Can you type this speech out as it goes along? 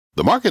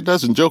The market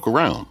doesn't joke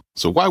around,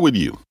 so why would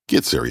you?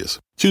 Get serious.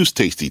 Choose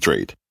Tasty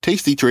Trade.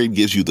 Tasty Trade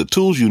gives you the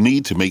tools you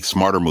need to make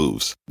smarter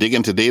moves. Dig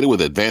into data with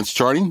advanced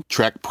charting,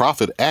 track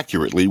profit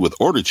accurately with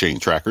order chain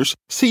trackers,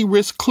 see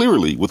risk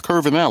clearly with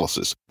curve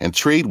analysis, and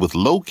trade with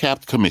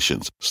low-capped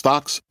commissions,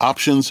 stocks,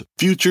 options,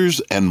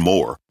 futures, and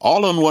more.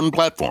 All on one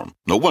platform.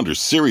 No wonder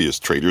serious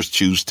traders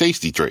choose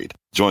Tasty Trade.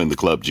 Join the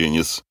club,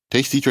 genius.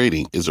 Tasty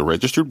Trading is a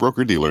registered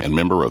broker-dealer and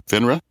member of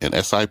FINRA and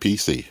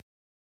SIPC.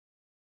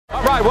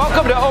 All right,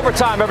 welcome to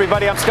Overtime,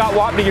 everybody. I'm Scott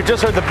Wapney. You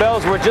just heard the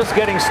bells. We're just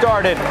getting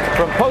started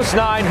from Post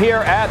 9 here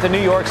at the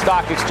New York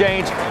Stock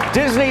Exchange.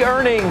 Disney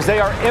earnings, they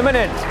are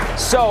imminent.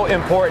 So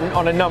important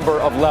on a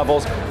number of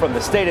levels, from the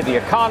state of the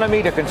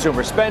economy to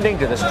consumer spending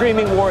to the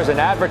streaming wars and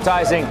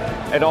advertising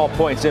and all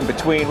points in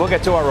between. We'll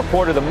get to our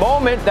report of the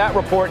moment that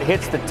report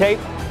hits the tape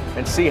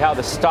and see how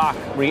the stock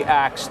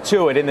reacts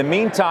to it. In the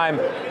meantime,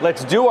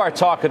 let's do our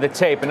talk of the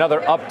tape.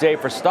 Another update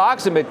for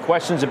stocks amid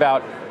questions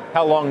about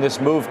how long this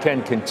move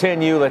can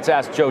continue. Let's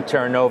ask Joe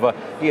Terranova.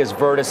 He is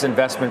Virtus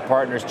Investment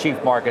Partners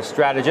Chief Market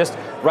Strategist,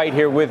 right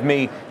here with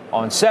me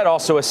on set,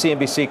 also a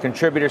CNBC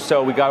contributor.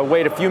 So we got to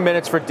wait a few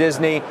minutes for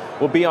Disney.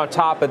 We'll be on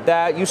top of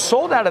that. You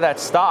sold out of that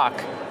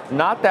stock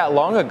not that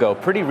long ago,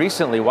 pretty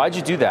recently. Why'd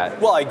you do that?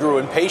 Well, I grew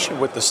impatient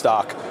with the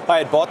stock. I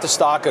had bought the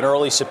stock in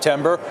early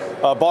September,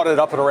 bought it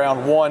up at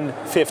around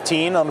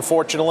 115,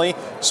 unfortunately.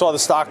 Saw the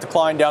stock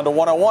decline down to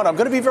 101. I'm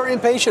going to be very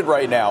impatient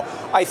right now.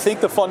 I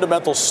think the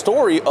fundamental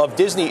story of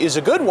Disney is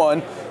a good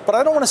one, but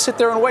I don't want to sit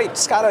there and wait.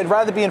 Scott, I'd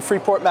rather be in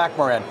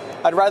Freeport-McMoRan.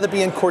 I'd rather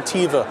be in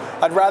Corteva.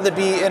 I'd rather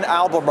be in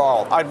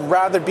Albemarle. I'd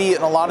rather be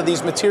in a lot of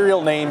these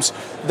material names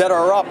that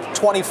are up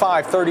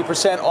 25,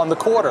 30% on the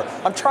quarter.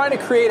 I'm trying to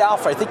create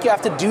alpha. I think you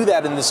have to do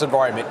that in this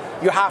environment.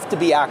 You have to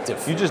be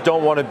active. You just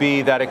don't want to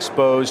be that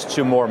exposed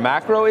to more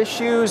macro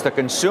issues, the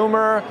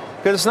consumer,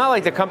 because it's not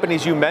like the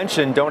companies you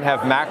mentioned don't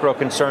have macro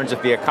concerns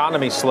if the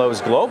economy slows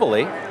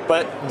globally.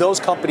 But those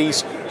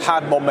companies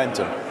had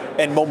momentum,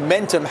 and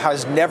momentum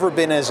has never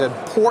been as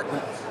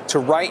important to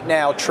right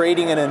now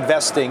trading and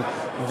investing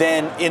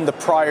than in the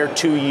prior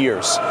 2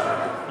 years.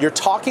 You're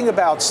talking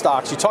about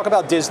stocks. You talk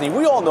about Disney.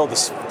 We all know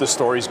the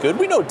story's good.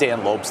 We know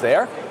Dan Loeb's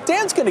there.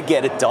 Dan's going to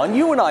get it done.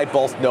 You and I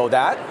both know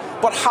that.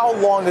 But how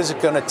long is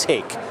it going to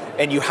take?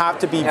 And you have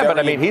to be very... But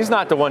I mean, he's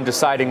not the one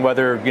deciding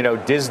whether,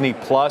 Disney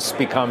Plus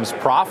becomes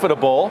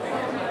profitable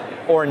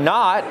or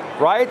not,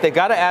 right? They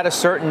got to add a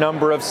certain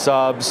number of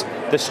subs.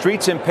 The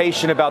street's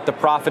impatient about the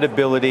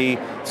profitability.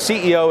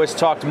 CEO has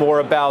talked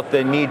more about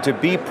the need to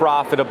be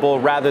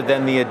profitable rather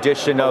than the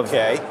addition of,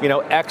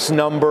 X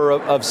number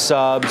of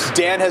subs.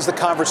 Dan has the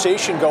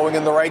conversation going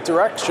in the right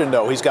direction,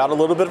 though. He's got a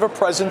little bit of a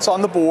presence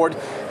on the board.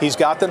 He's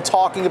got them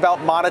talking about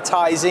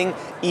monetizing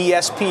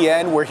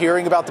ESPN. We're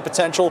hearing about the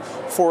potential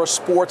for a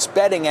sports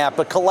betting app.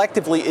 But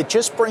collectively, it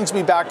just brings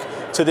me back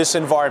to this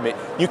environment.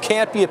 You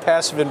can't be a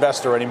passive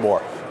investor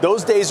anymore.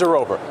 Those days are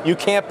over. You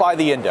can't buy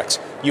the index.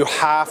 You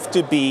have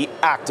to be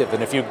active.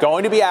 And if you're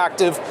going to be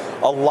active,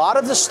 a lot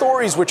of the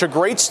stories, which are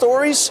great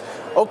stories,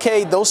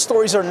 those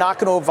stories are not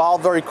going to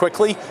evolve very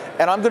quickly.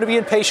 And I'm going to be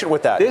impatient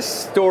with that. This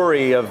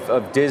story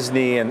of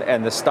Disney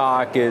and the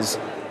stock is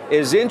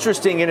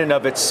interesting in and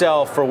of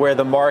itself for where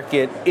the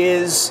market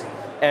is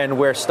and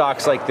where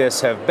stocks like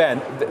this have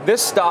been.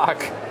 This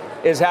stock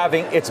is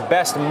having its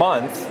best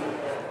month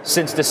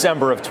since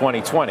December of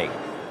 2020.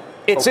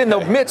 It's in the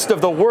midst of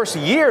the worst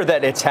year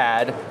that it's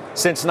had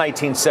since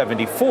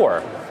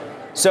 1974.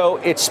 So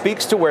it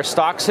speaks to where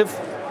stocks have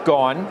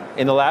gone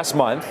in the last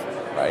month,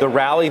 right. The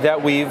rally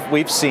that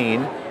we've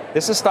seen.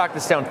 This is a stock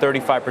that's down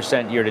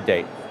 35% year to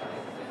date.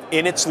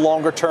 In its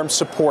longer term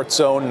support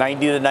zone,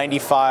 90 to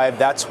 95,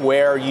 that's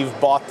where you've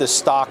bought the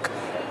stock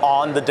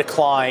on the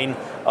decline.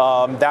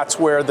 That's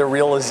where the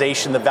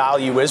realization, the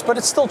value is, but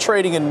it's still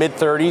trading in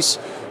mid-30s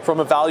from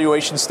a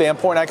valuation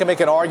standpoint. I can make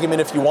an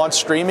argument if you want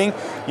streaming,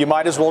 you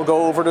might as well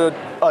go over to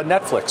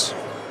Netflix.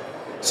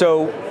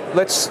 So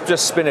let's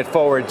just spin it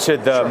forward to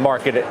the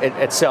market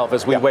itself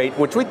as we wait,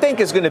 which we think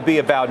is going to be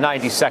about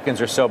 90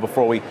 seconds or so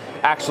before we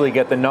actually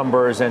get the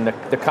numbers and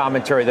the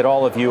commentary that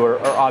all of you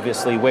are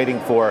obviously waiting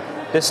for.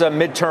 This is a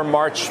midterm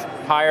March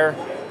higher.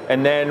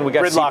 And then we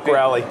got Gridlock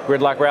rally.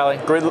 Gridlock rally?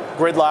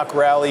 Gridlock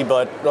rally,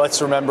 but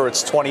let's remember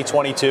it's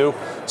 2022.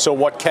 So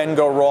what can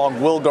go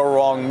wrong will go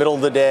wrong. Middle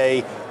of the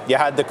day, you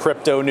had the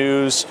crypto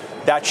news.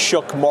 That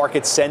shook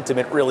market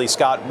sentiment, really,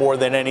 Scott, more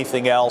than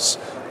anything else.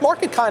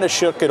 Market kind of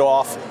shook it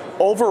off.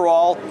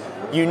 Overall,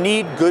 you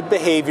need good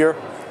behavior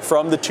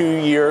from the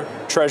 2-year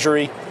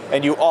Treasury,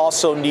 and you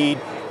also need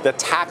the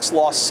tax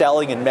loss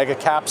selling in mega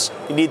caps.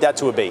 You need that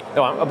to abate.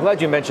 No, I'm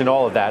glad you mentioned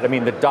all of that. I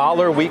mean, the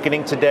dollar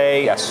weakening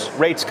today, yes.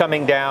 Rates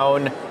coming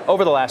down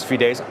over the last few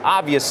days,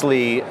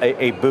 obviously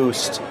a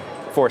boost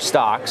for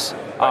stocks.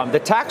 Right. The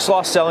tax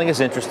loss selling is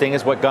interesting,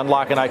 is what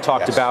Gunlock and I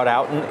talked about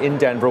out in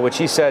Denver, which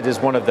he said is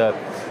one of the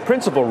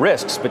principal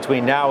risks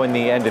between now and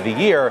the end of the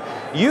year.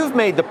 You've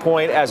made the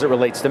point as it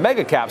relates to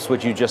mega caps,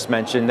 which you just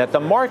mentioned, that the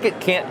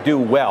market can't do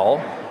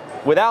well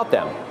without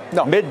them.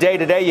 No. Midday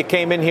today, you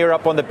came in here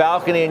up on the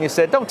balcony and you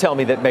said, don't tell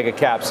me that mega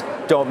caps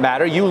don't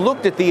matter. You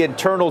looked at the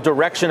internal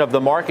direction of the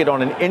market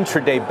on an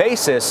intraday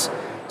basis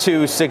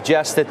to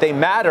suggest that they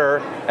matter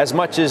as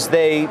much as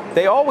they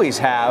always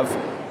have.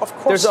 Of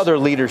course. There's other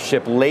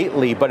leadership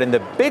lately, but in the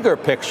bigger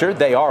picture,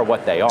 they are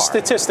what they are.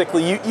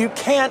 Statistically, you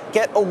can't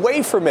get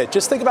away from it.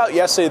 Just think about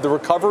yesterday, the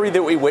recovery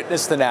that we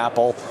witnessed in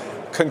Apple,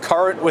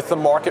 concurrent with the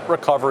market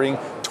recovering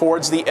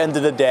towards the end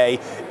of the day.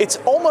 It's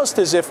almost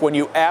as if when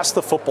you ask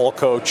the football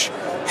coach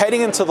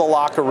heading into the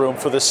locker room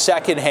for the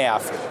second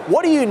half,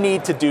 what do you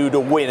need to do to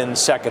win in the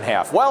second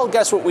half? Well,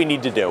 guess what we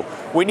need to do?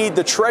 We need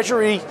the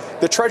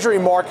treasury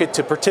market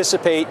to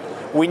participate.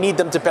 We need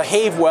them to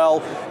behave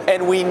well,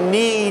 and we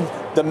need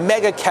the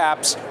mega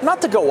caps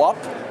not to go up,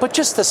 but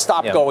just to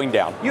stop going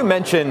down. You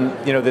mentioned,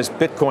 this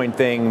Bitcoin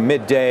thing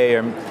midday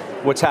and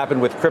what's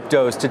happened with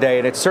cryptos today,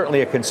 and it's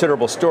certainly a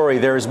considerable story.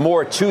 There is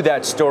more to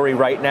that story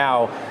right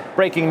now.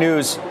 Breaking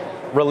news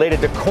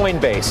related to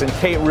Coinbase, and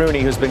Kate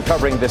Rooney, who's been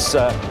covering this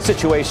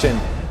situation,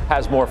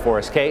 has more for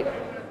us. Kate?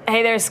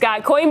 Hey there,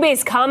 Scott.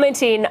 Coinbase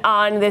commenting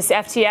on this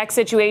FTX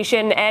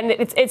situation and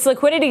its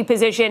liquidity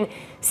position,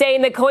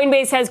 saying that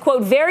Coinbase has,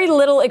 quote, very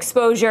little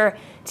exposure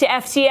to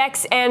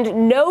FTX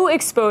and no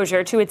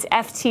exposure to its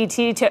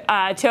FTT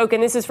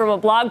token. This is from a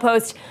blog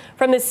post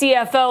from the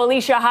CFO,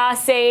 Alicia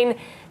Haas, saying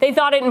they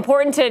thought it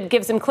important to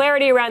give some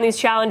clarity around these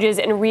challenges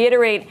and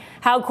reiterate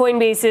how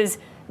Coinbase's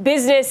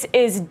business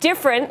is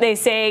different. They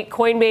say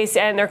Coinbase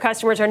and their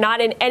customers are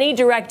not in any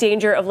direct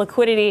danger of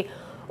liquidity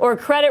or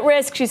credit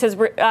risk. She says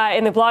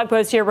in the blog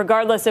post here,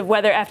 regardless of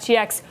whether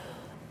FTX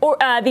or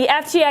the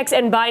FTX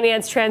and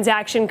Binance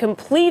transaction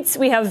completes,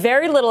 we have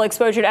very little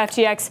exposure to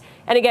FTX,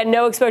 and again,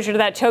 no exposure to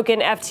that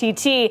token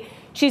FTT.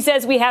 She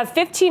says we have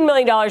 $15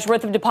 million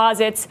worth of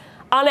deposits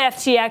on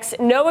FTX,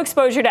 no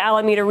exposure to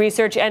Alameda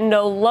Research, and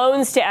no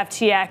loans to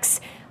FTX.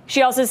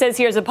 She also says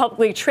here, as a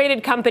publicly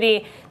traded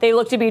company, they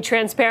look to be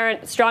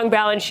transparent, strong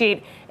balance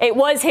sheet. It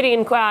was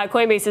hitting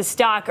Coinbase's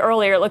stock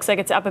earlier. It looks like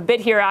it's up a bit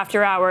here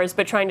after hours,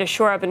 but trying to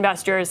shore up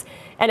investors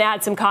and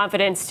add some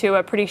confidence to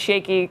a pretty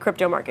shaky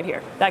crypto market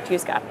here. Back to you,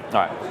 Scott. All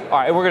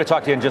right. And we're going to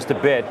talk to you in just a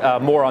bit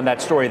more on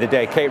that story of the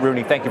day. Kate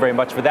Rooney, thank you very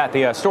much for that.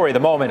 The story of the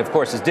moment, of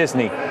course, is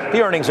Disney.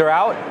 The earnings are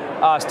out.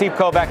 Steve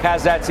Kovac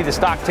has that. See the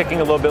stock ticking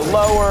a little bit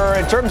lower.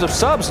 In terms of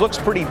subs, looks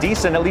pretty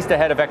decent, at least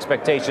ahead of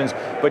expectations.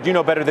 But you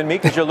know better than me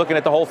because you're looking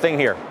at the whole thing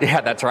here. Yeah,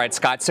 that's right,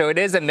 Scott. So it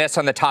is a miss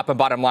on the top and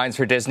bottom lines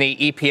for Disney.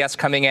 EPS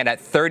coming in at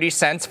 30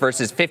 cents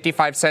versus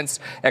 55 cents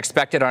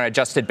expected on an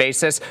adjusted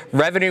basis.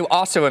 Revenue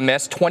also a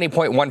miss,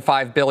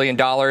 $20.15 billion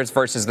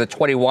versus the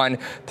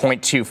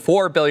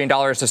 $21.24 billion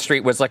the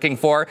street was looking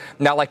for.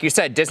 Now, like you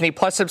said, Disney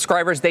Plus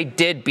subscribers, they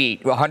did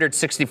beat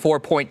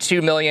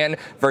 164.2 million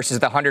versus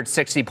the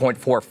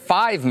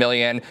 160.45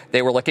 million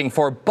they were looking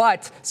for,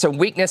 but some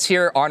weakness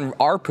here on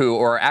ARPU,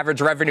 or average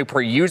revenue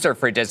per user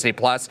for Disney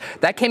Plus.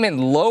 That came in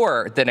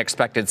lower than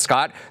expected,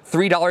 Scott.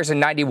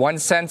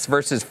 $3.91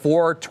 versus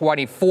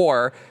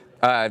 $4.24.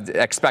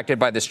 Expected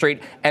by the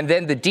street. And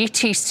then the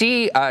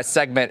DTC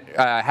segment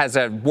has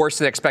a worse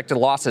than expected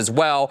loss as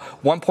well.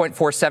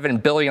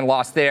 1.47 billion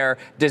loss there.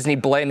 Disney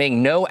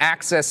blaming no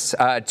access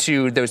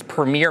to those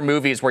premiere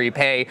movies where you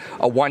pay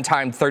a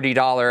one-time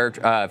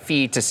 $30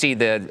 fee to see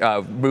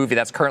the movie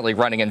that's currently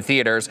running in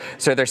theaters.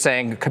 So they're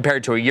saying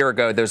compared to a year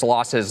ago, those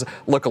losses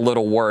look a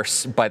little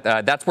worse. But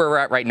that's where we're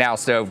at right now.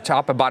 So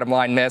top and bottom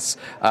line miss,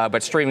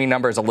 but streaming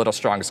numbers a little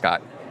strong,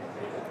 Scott.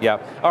 Yeah.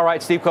 All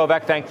right, Steve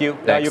Kovac, thank you.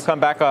 You come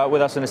back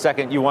with us in a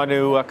second. You want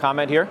to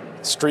comment here?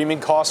 Streaming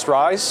costs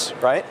rise,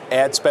 right?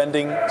 Ad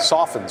spending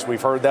softens. We've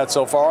heard that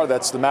so far.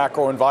 That's the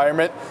macro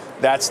environment.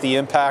 That's the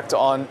impact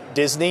on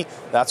Disney.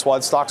 That's why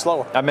the stock's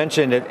lower. I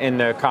mentioned it in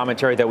the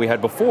commentary that we had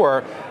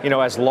before.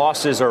 As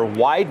losses are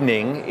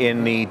widening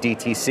in the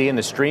DTC and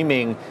the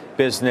streaming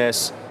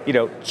business,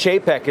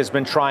 Chapek has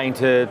been trying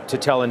to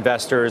tell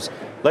investors,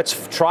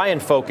 let's try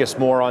and focus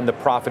more on the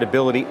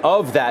profitability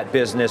of that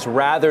business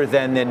rather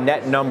than the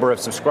net number of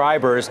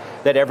subscribers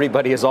that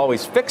everybody is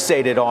always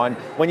fixated on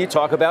when you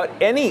talk about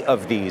any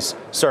of these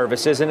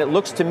services. And it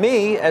looks to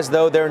me as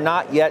though they're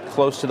not yet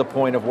close to the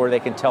point of where they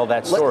can tell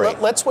that story.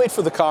 Let's wait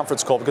for the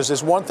conference call, because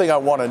there's one thing I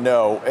want to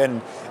know,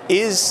 and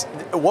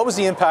what was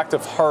the impact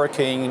of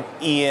Hurricane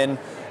Ian?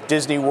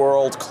 Disney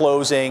World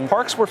closing.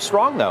 Parks were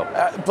strong, though.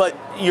 But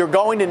you're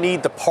going to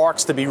need the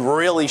parks to be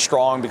really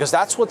strong, because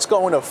that's what's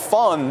going to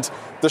fund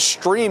the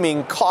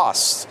streaming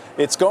costs.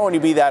 It's going to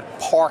be that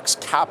parks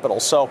capital.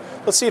 So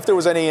let's see if there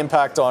was any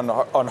impact on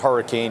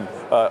Hurricane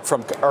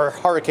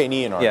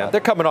Ian. Yeah,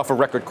 they're coming off a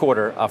record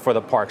quarter for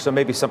the park, so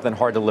maybe something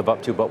hard to live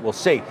up to, but we'll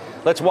see.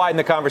 Let's widen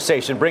the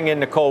conversation. Bring in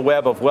Nicole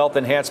Webb of Wealth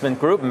Enhancement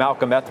Group,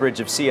 Malcolm Etheridge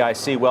of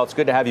CIC Wealth. It's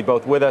good to have you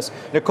both with us.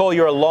 Nicole,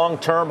 you're a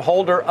long-term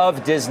holder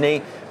of Disney.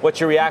 What's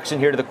your reaction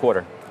here to the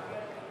quarter?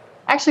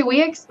 Actually,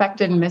 we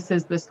expected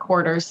misses this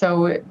quarter.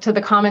 So to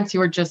the comments you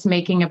were just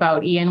making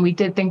about Ian, we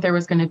did think there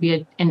was going to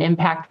be an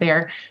impact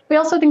there. We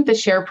also think the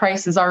share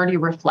price is already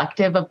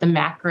reflective of the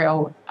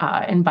macro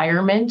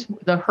environment,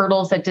 the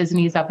hurdles that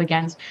Disney is up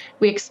against.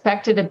 We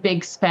expected a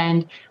big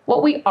spend.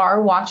 What we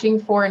are watching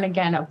for, and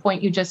again, a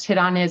point you just hit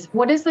on, is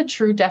what is the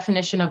true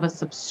definition of a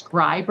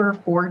subscriber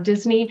for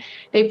Disney?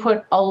 They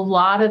put a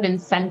lot of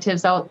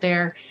incentives out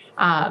there,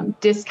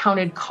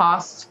 discounted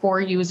costs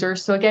for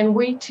users. So again,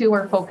 we too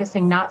are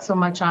focusing not so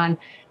much on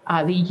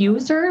the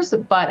users,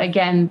 but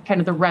again,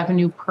 kind of the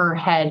revenue per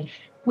head.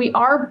 We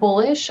are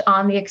bullish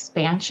on the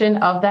expansion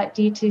of that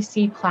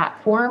DTC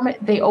platform.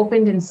 They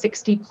opened in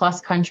 60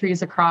 plus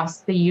countries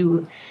across the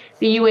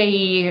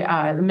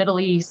UAE, the Middle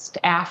East,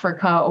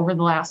 Africa over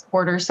the last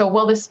quarter. So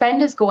while the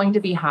spend is going to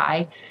be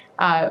high,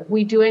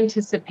 we do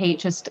anticipate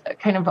just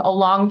kind of a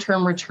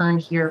long-term return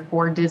here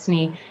for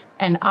Disney.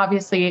 And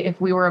obviously, if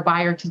we were a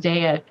buyer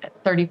today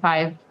at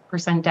 35%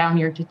 down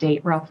year to date,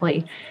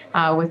 roughly,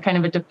 with kind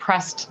of a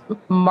depressed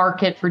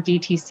market for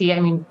DTC, I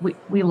mean,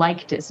 we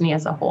like Disney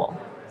as a whole.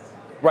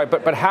 Right,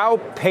 but how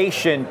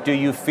patient do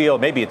you feel,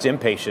 maybe it's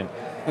impatient,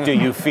 do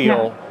you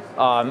feel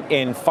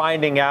in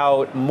finding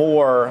out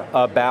more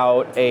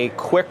about a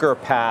quicker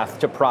path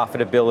to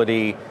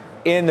profitability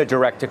in the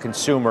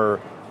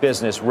direct-to-consumer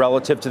business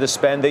relative to the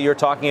spend that you're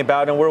talking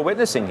about and we're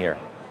witnessing here?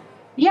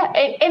 Yeah,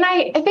 and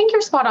I think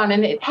you're spot on,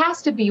 and it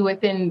has to be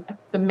within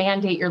the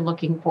mandate you're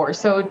looking for.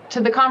 So to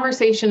the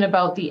conversation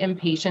about the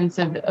impatience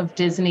of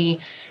Disney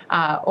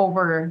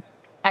over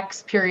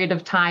X period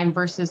of time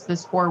versus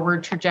this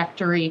forward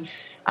trajectory,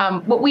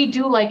 what we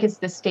do like is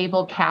the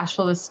stable cash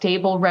flow, the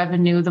stable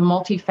revenue, the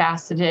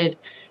multifaceted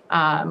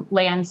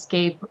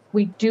landscape.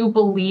 We do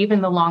believe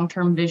in the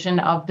long-term vision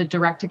of the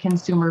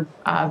direct-to-consumer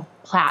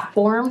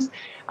platforms.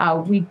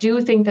 We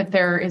do think that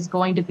there is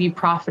going to be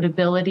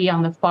profitability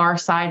on the far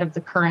side of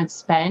the current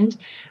spend.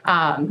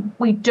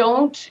 We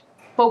don't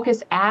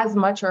focus as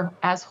much or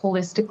as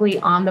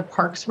holistically on the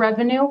parks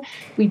revenue.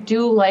 We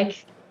do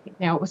like,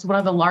 it was one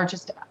of the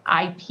largest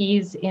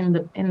IPs in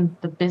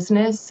the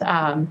business.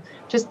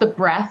 Just the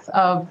breadth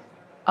of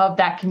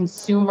that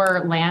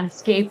consumer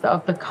landscape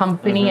of the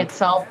company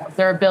itself,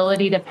 their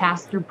ability to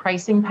pass through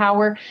pricing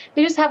power.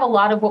 They just have a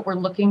lot of what we're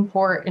looking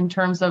for in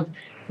terms of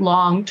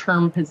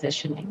long-term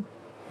positioning.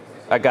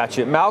 I got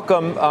you.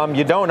 Malcolm,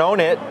 you don't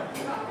own it.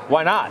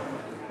 Why not?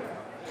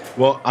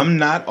 Well, I'm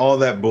not all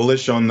that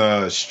bullish on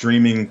the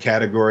streaming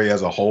category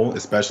as a whole,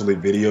 especially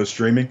video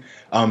streaming.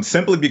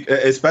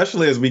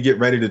 Especially as we get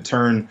ready to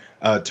turn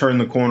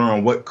the corner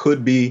on what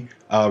could be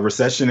a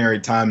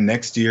recessionary time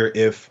next year,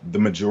 if the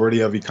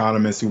majority of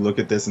economists who look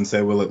at this and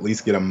say we'll at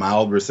least get a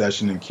mild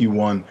recession in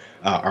Q1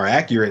 are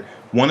accurate.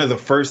 One of the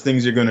first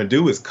things you're going to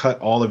do is cut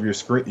all of your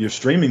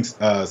streaming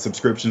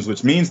subscriptions,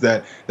 which means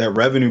that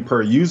revenue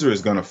per user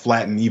is going to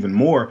flatten even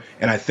more.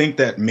 And I think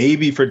that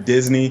maybe for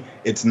Disney,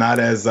 it's not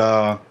as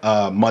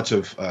much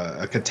of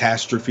a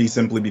catastrophe,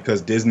 simply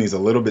because Disney's a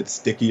little bit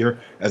stickier.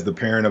 As the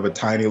parent of a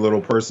tiny little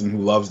person who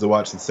loves to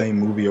watch the same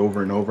movie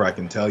over and over, I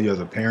can tell you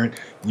as a parent,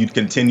 you'd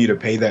continue to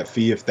pay that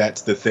fee if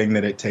that's the thing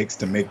that it takes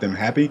to make them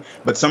happy.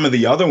 But some of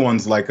the other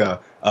ones, like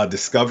a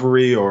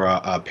Discovery or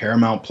a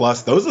Paramount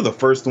Plus, those are the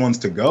first ones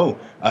to go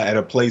at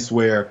a place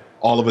where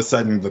all of a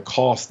sudden the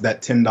cost,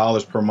 that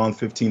 $10 per month,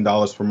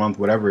 $15 per month,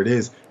 whatever it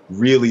is,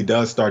 really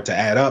does start to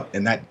add up.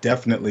 And that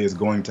definitely is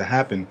going to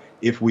happen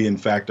if we, in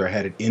fact, are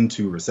headed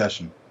into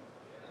recession.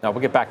 Now,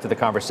 we'll get back to the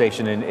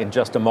conversation in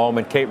just a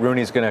moment. Kate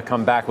Rooney's going to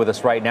come back with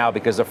us right now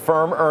because the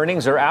firm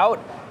earnings are out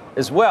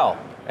as well.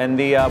 And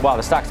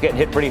the stock's getting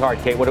hit pretty hard.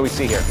 Kate, what do we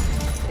see here?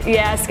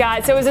 Yeah,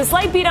 Scott. So it was a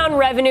slight beat on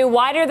revenue,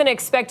 wider than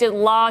expected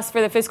loss for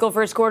the fiscal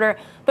first quarter,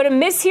 but a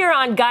miss here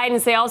on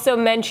guidance. They also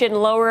mentioned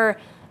lower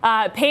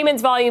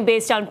payments volume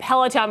based on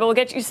Peloton, but we'll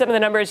get you some of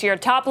the numbers here.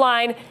 Top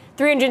line,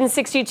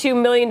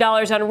 $362 million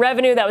on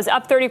revenue. That was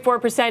up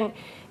 34%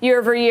 year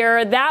over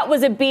year. That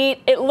was a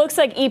beat. It looks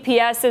like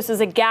EPS, this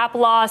was a GAAP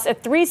loss, a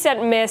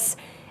 3-cent miss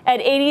at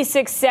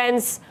 86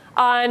 cents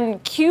on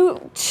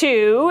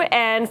Q2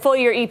 and full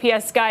year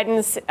EPS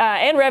guidance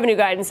and revenue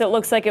guidance. It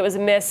looks like it was a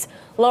miss,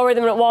 lower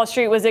than what Wall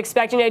Street was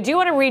expecting. I do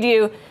want to read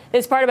you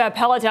this part about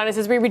Peloton. It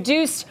says we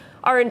reduced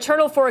our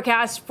internal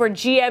forecast for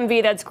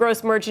GMV, that's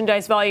gross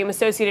merchandise volume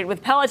associated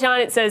with Peloton.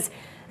 It says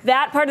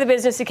that part of the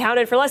business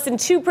accounted for less than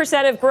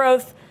 2% of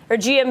growth or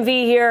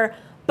GMV here,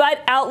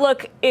 but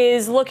outlook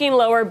is looking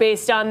lower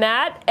based on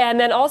that. And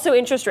then also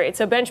interest rates.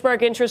 So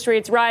benchmark interest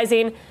rates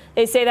rising.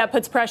 They say that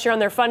puts pressure on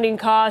their funding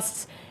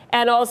costs.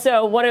 And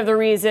also one of the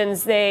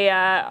reasons they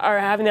are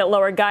having that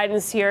lower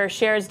guidance here,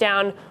 shares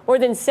down more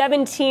than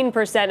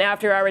 17%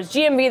 after hours.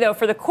 GMV, though,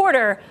 for the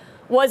quarter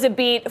was a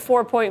beat,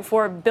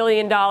 $4.4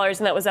 billion, and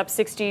that was up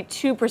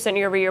 62%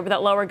 year over year. But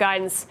that lower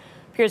guidance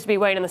appears to be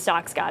weighing in the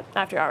stock, Scott,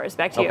 after hours.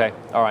 Back to you. Okay.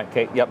 All right,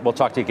 Kate. Yep. We'll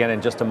talk to you again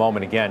in just a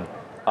moment again,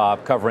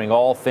 covering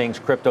all things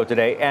crypto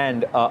today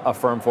and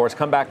Affirm for us.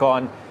 Come back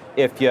on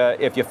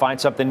if you find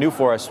something new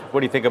for us. What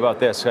do you think about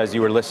this as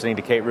you were listening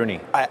to Kate Rooney?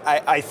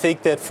 I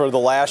think that for the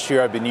last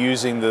year I've been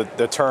using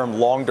the term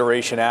long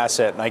duration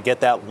asset, and I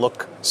get that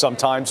look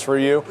sometimes for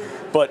you.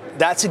 But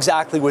that's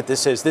exactly what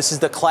this is. This is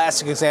the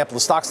classic example. The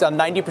stock's down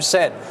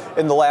 90%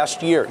 in the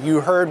last year.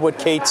 You heard what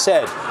Kate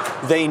said.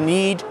 They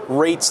need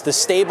rates to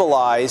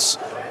stabilize.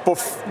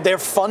 They're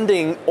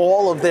funding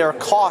all of their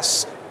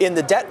costs in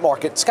the debt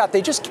market. Scott,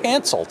 they just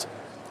canceled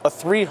a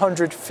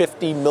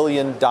 $350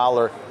 million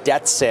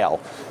debt sale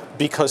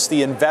because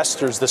the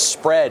investors, the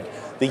spread,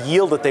 the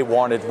yield that they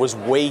wanted was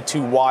way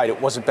too wide. It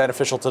wasn't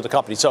beneficial to the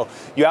company. So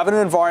you have an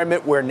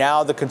environment where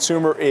now the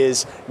consumer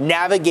is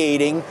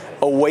navigating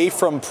away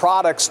from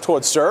products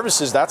towards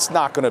services. That's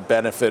not going to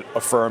benefit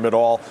a firm at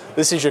all.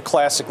 This is your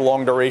classic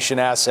long duration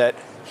asset.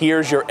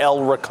 Here's your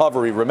L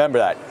recovery. Remember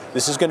that.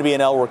 This is going to be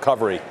an L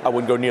recovery. I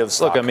wouldn't go near the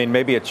stock. Look, I mean,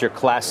 maybe it's your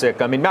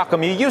classic. I mean,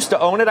 Malcolm, you used to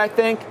own it, I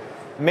think.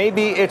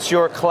 Maybe it's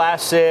your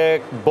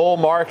classic bull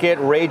market,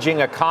 raging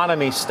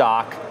economy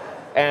stock.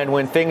 And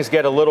when things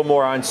get a little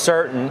more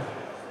uncertain,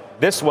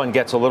 this one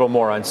gets a little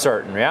more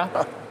uncertain,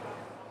 yeah?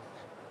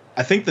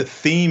 I think the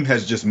theme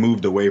has just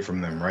moved away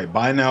from them, right?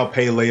 Buy now,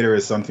 pay later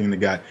is something that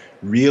got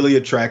really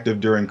attractive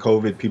during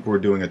COVID. People were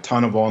doing a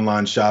ton of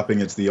online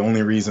shopping. It's the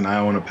only reason I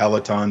own a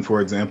Peloton,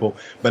 for example.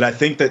 But I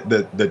think that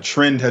the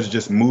trend has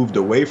just moved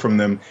away from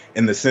them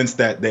in the sense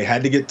that they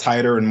had to get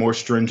tighter and more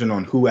stringent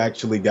on who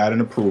actually got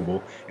an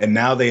approval. And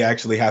now they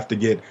actually have to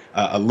get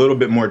a little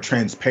bit more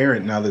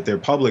transparent now that they're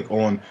public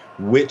on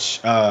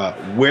which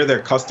where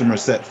their customer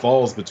set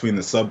falls between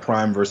the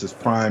subprime versus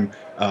prime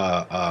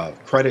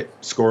credit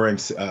scoring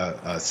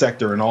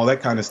sector and all that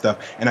kind of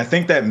stuff. And I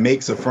think that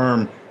makes a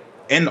firm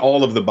and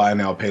all of the buy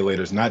now, pay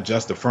laters, not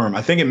just a firm.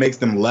 I think it makes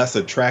them less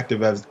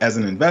attractive as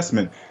an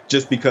investment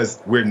just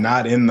because we're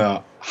not in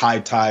the high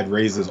tide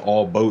raises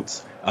all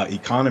boats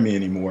economy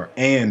anymore.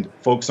 And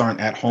folks aren't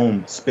at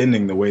home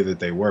spending the way that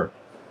they were.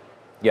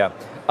 Yeah.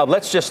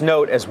 Let's just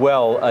note as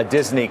well,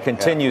 Disney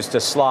continues to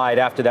slide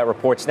after that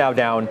report's now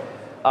down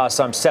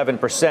some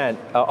 7%.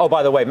 Oh,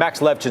 by the way,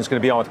 Max Levchin's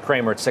going to be on with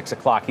Kramer at 6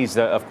 o'clock. He's,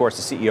 of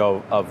course, the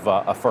CEO of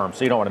a firm,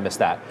 so you don't want to miss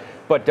that.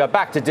 But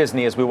back to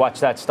Disney as we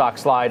watch that stock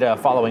slide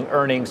following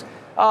earnings.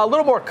 A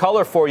little more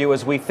color for you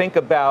as we think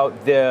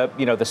about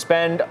the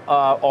spend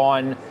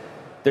on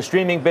the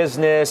streaming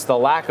business, the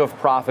lack of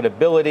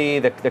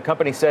profitability. The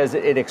company says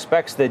it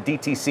expects the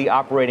DTC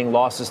operating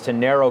losses to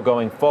narrow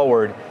going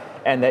forward,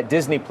 and that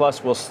Disney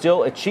Plus will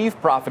still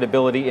achieve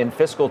profitability in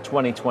fiscal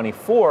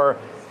 2024.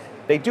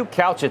 They do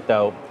couch it,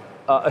 though,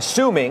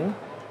 assuming,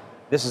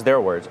 this is their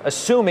words,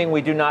 assuming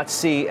we do not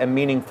see a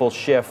meaningful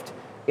shift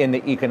in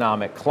the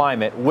economic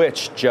climate,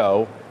 which,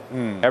 Joe,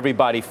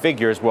 everybody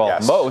figures, well,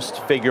 yes.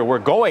 Most figure we're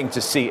going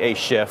to see a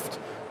shift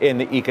in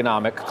the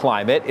economic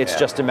climate. It's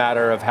just a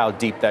matter of how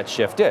deep that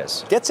shift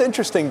is. Gets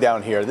interesting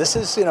down here. This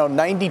is,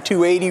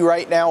 92.80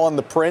 right now on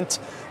the print.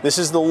 This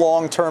is the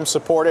long-term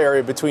support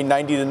area between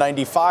 90 to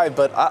 95,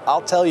 but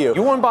I'll tell you.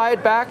 You want to buy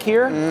it back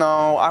here?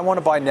 No, I want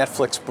to buy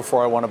Netflix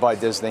before I want to buy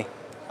Disney.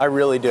 I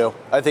really do.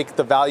 I think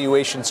the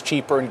valuation's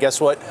cheaper, and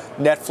guess what?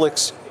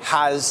 Netflix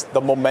has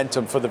the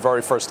momentum for the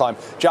very first time.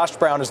 Josh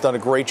Brown has done a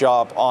great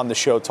job on the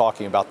show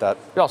talking about that.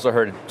 We also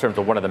heard in terms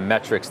of one of the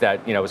metrics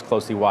that, was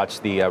closely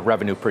watched, the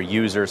revenue per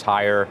user is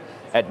higher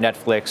at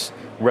Netflix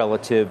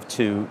relative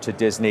to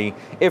Disney.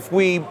 If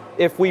we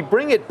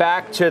bring it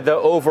back to the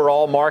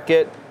overall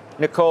market,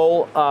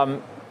 Nicole,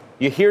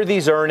 you hear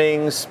these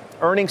earnings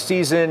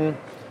season,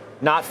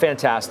 not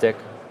fantastic.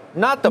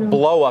 Not the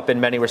blow up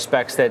in many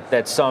respects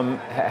that some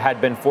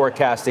had been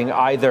forecasting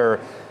either.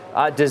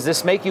 Does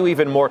this make you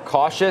even more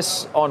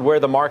cautious on where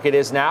the market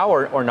is now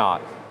or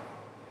not?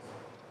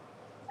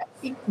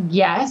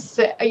 Yes.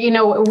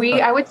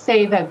 I would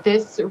say that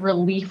this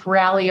relief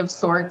rally of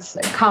sorts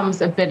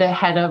comes a bit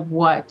ahead of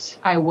what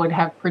I would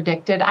have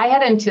predicted. I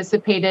had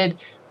anticipated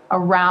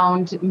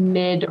around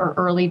mid or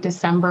early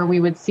December, we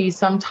would see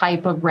some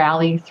type of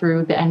rally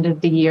through the end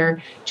of the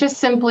year, just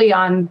simply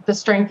on the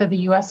strength of the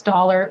US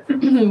dollar,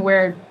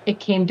 where it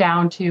came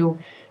down to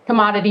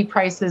commodity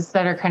prices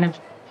that are kind of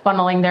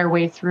funneling their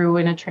way through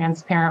in a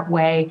transparent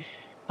way.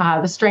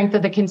 The strength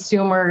of the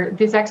consumer,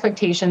 these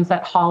expectations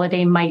that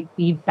holiday might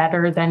be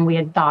better than we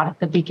had thought at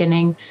the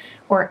beginning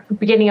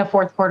of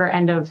fourth quarter,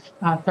 end of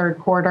third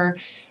quarter.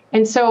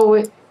 And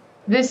so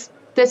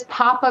this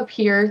pop-up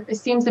here, it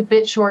seems a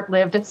bit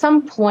short-lived. At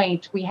some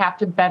point, we have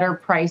to better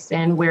price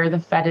in where the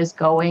Fed is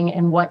going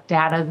and what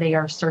data they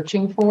are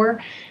searching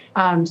for.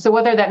 So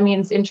whether that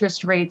means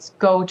interest rates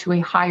go to a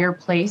higher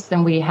place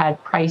than we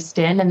had priced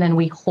in, and then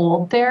we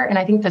hold there. And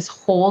I think this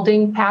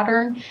holding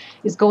pattern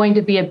is going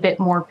to be a bit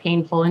more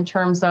painful in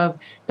terms of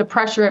the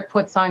pressure it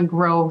puts on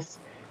growth,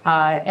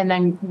 and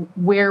then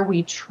where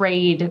we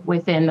trade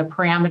within the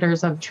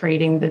parameters of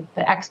trading,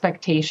 the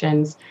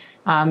expectations.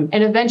 And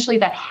eventually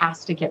that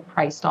has to get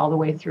priced all the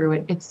way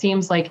through. It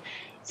seems like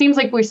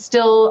we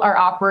still are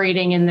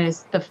operating in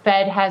this. The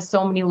Fed has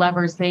so many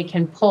levers they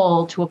can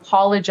pull to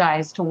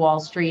apologize to Wall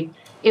Street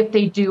if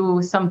they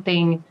do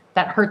something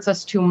that hurts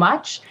us too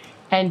much.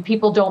 And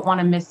people don't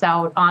want to miss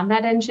out on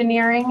that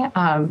engineering.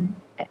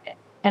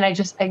 And I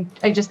just think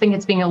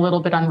it's being a little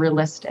bit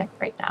unrealistic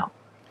right now.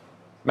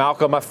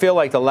 Malcolm, I feel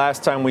like the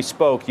last time we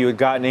spoke, you had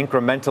gotten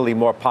incrementally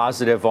more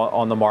positive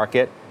on the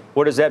market.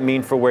 What does that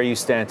mean for where you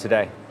stand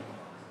today?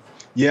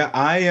 Yeah,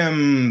 I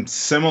am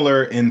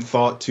similar in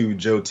thought to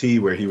Joe T,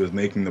 where he was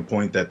making the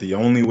point that the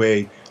only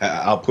way,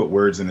 I'll put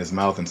words in his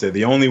mouth and say,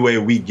 the only way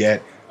we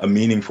get a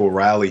meaningful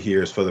rally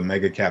here is for the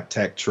mega cap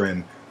tech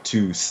trend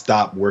to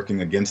stop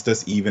working against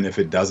us, even if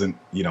it doesn't,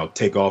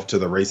 take off to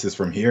the races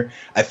from here.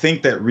 I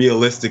think that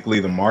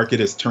realistically, the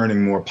market is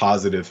turning more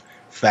positive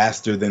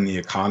faster than the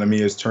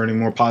economy is turning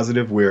more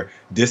positive. We're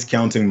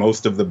discounting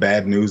most of the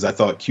bad news. I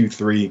thought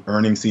Q3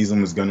 earnings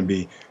season was going to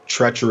be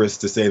treacherous,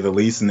 to say the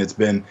least, and it's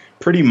been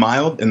pretty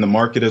mild, and the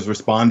market has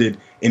responded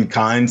in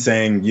kind,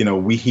 saying,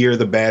 we hear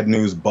the bad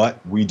news,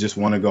 but we just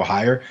want to go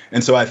higher.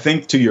 And so I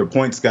think, to your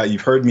point, Scott,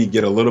 you've heard me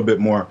get a little bit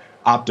more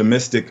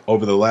optimistic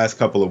over the last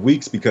couple of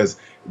weeks, because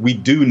we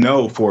do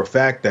know for a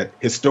fact that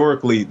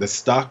historically the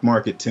stock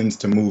market tends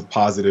to move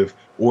positive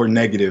or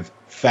negative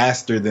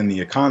faster than the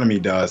economy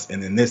does.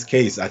 And in this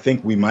case, I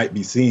think we might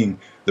be seeing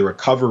the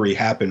recovery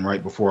happen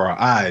right before our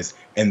eyes.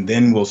 And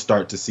then we'll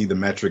start to see the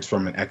metrics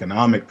from an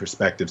economic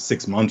perspective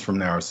 6 months from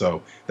now or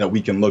so, that we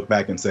can look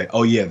back and say,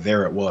 oh, yeah,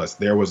 there it was.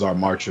 There was our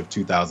March of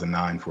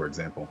 2009, for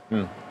example.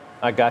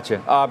 I got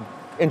you.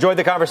 Enjoyed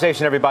the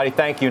conversation, everybody.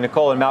 Thank you.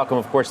 Nicole and Malcolm,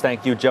 of course,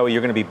 thank you. Joey,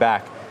 you're going to be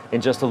back in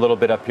just a little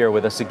bit up here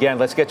with us again.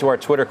 Let's get to our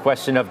Twitter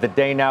question of the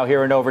day now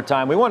here in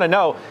Overtime. We want to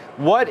know,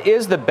 what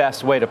is the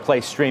best way to play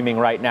streaming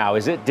right now?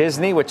 Is it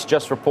Disney, which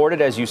just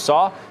reported, as you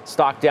saw,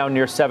 stock down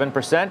near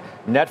 7%?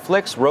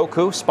 Netflix,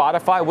 Roku,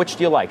 Spotify? Which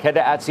do you like? Head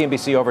to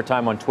 @CNBC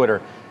Overtime on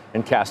Twitter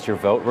and cast your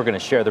vote. We're going to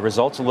share the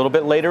results a little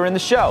bit later in the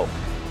show,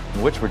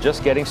 in which we're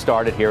just getting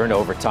started here in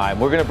Overtime.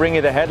 We're going to bring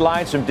you the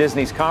headlines from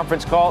Disney's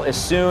conference call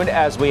as soon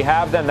as we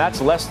have them.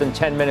 That's less than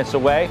 10 minutes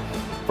away.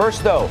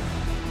 First, though,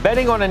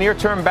 betting on a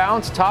near-term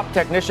bounce, top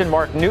technician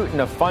Mark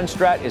Newton of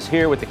Fundstat is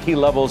here with the key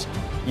levels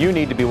you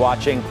need to be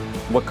watching,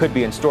 what could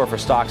be in store for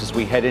stocks as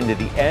we head into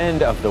the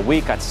end of the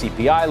week. Got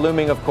CPI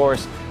looming, of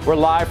course. We're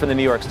live from the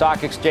New York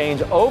Stock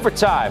Exchange.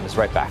 Overtime is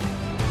right back.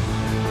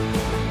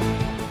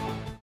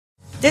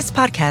 This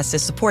podcast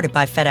is supported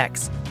by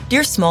FedEx.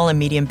 Dear small and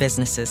medium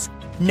businesses,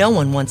 no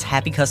one wants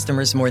happy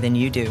customers more than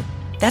you do.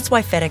 That's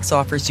why FedEx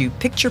offers you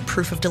picture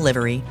proof of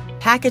delivery,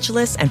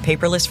 packageless and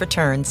paperless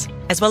returns,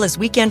 as well as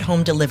weekend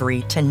home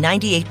delivery to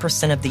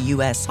 98% of the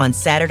U.S. on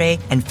Saturday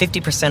and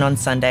 50% on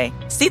Sunday.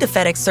 See the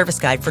FedEx service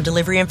guide for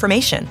delivery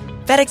information.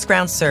 FedEx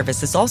Ground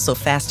service is also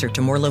faster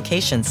to more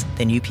locations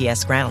than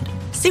UPS Ground.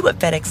 See what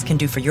FedEx can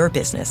do for your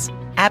business.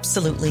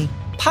 Absolutely,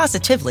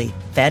 positively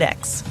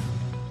FedEx.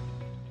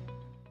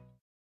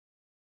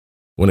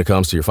 When it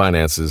comes to your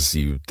finances,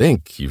 you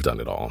think you've done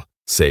it all.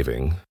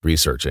 Saving,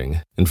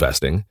 researching,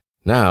 investing.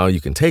 Now you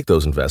can take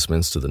those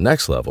investments to the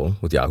next level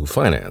with Yahoo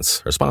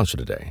Finance, our sponsor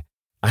today.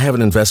 I have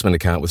an investment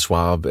account with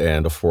Schwab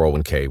and a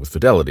 401k with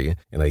Fidelity,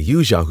 and I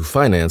use Yahoo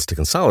Finance to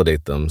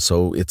consolidate them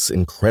so it's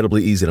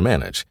incredibly easy to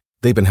manage.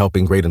 They've been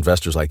helping great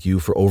investors like you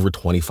for over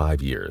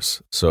 25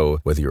 years. So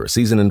whether you're a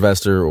seasoned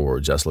investor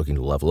or just looking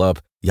to level up,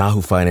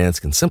 Yahoo Finance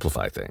can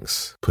simplify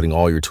things, putting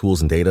all your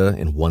tools and data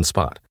in one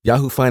spot.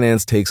 Yahoo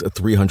Finance takes a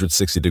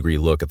 360-degree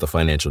look at the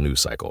financial news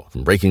cycle.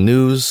 From breaking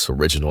news,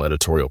 original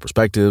editorial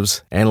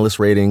perspectives, analyst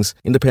ratings,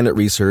 independent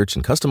research,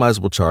 and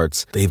customizable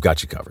charts, they've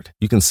got you covered.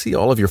 You can see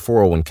all of your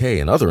 401k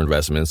and other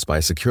investments by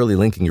securely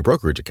linking your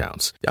brokerage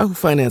accounts. Yahoo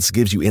Finance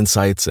gives you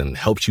insights and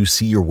helps you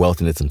see your wealth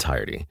in its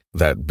entirety.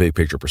 That big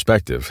picture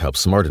perspective helps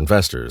smart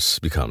investors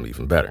become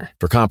even better.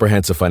 For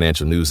comprehensive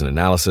financial news and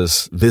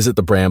analysis, visit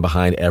the brand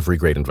behind every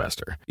great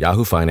investor.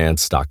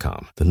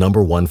 YahooFinance.com, the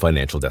 #1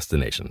 financial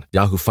destination.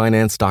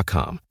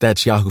 YahooFinance.com.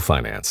 That's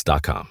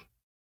YahooFinance.com.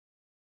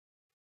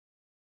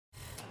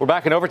 We're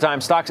back in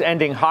Overtime. Stocks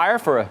ending higher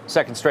for a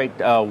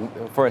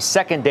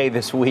second day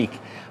this week.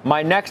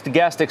 My next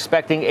guest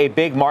expecting a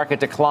big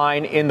market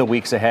decline in the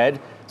weeks ahead.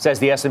 Says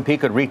the S&P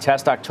could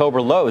retest October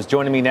lows.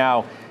 Joining me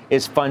now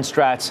is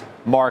Fundstat's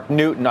Mark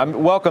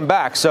Newton. Welcome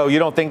back. So you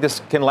don't think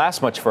this can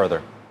last much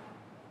further?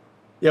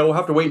 Yeah, we'll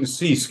have to wait and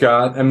see,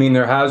 Scott. I mean,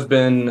 there has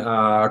been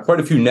quite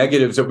a few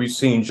negatives that we've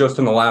seen just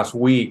in the last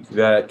week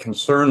that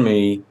concern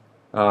me.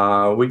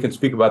 We can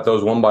speak about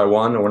those one by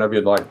one or whenever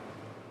you'd like.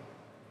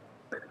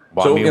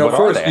 Well, so, what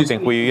are they? I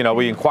think we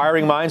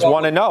inquiring minds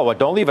want to know.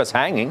 Don't leave us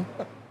hanging.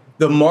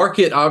 The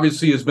market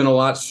obviously has been a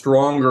lot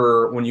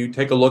stronger when you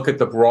take a look at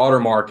the broader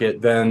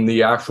market than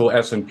the actual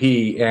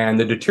S&P, and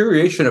the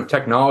deterioration of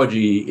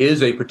technology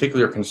is a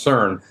particular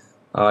concern,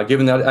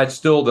 given that that's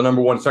still the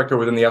 #1 sector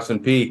within the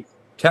S&P.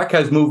 Tech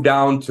has moved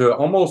down to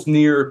almost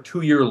near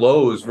 2-year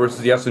lows versus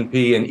the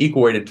S&P in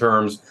equal-weighted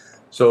terms.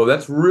 So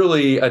that's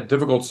really a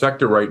difficult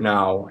sector right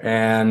now.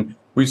 And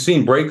we've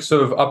seen breaks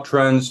of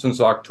uptrends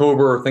since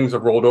October. Things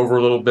have rolled over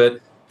a little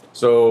bit.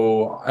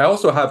 So I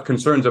also have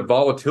concerns that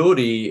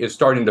volatility is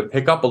starting to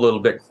pick up a little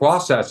bit,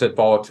 cross-asset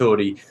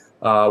volatility,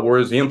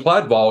 whereas the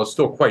implied vol is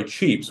still quite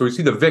cheap. So we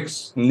see the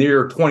VIX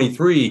near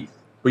 23.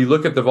 We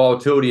look at the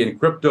volatility in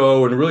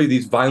crypto and really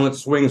these violent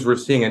swings we're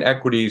seeing in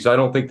equities. I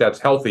don't think that's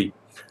healthy.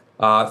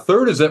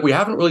 Third is that we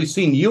haven't really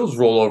seen yields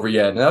roll over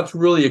yet, and that's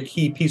really a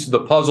key piece of the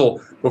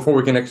puzzle before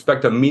we can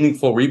expect a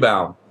meaningful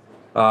rebound.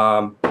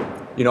 Bottom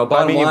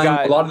line,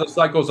 a lot of the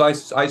cycles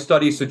I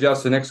study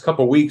suggest the next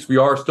couple of weeks we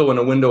are still in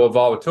a window of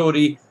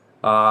volatility.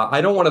 I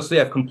don't want to say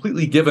I've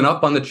completely given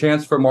up on the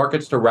chance for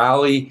markets to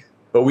rally,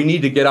 but we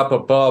need to get up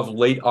above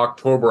late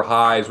October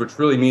highs, which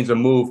really means a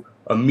move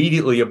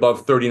immediately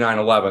above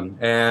 39.11.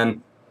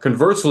 And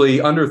conversely,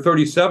 under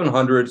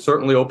 3,700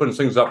 certainly opens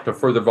things up to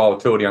further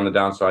volatility on the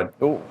downside.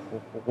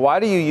 Why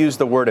do you use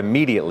the word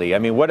immediately? I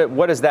mean,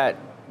 what does that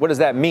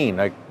mean?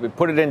 Like,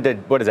 put it into,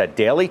 what is that,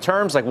 daily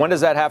terms? Like, when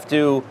does that have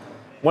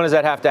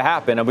to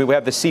happen? I mean, we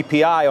have the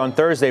CPI on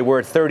Thursday. We're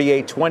at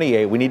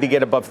 38.28. We need to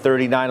get above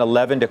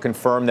 39.11 to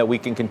confirm that we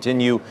can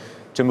continue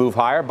to move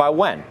higher. By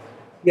when?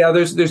 Yeah,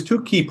 there's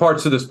two key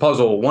parts to this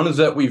puzzle. One is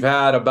that we've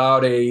had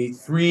about a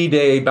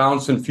 3-day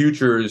bounce in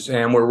futures,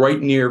 and we're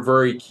right near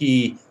very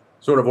key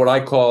sort of what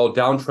I call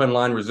downtrend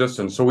line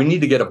resistance. So we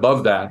need to get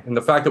above that. And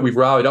the fact that we've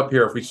rallied up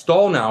here, if we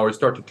stall now or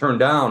start to turn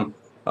down,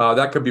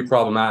 that could be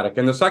problematic.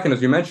 And the second,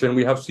 as you mentioned,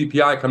 we have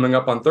CPI coming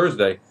up on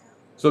Thursday.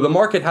 So the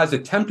market has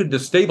attempted to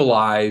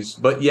stabilize,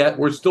 but yet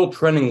we're still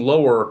trending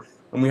lower.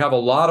 And we have a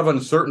lot of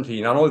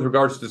uncertainty, not only with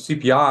regards to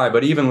CPI,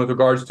 but even with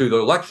regards to the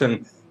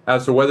election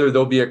as to whether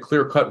there'll be a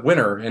clear-cut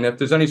winner. And if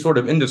there's any sort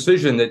of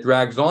indecision that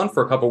drags on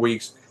for a couple of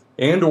weeks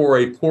and or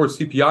a poor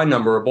CPI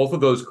number, both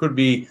of those could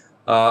be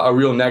a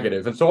real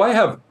negative. And so I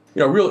have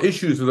real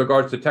issues with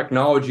regards to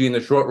technology in the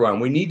short run.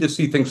 We need to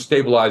see things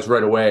stabilize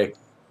right away.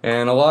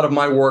 And a lot of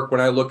my work when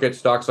I look at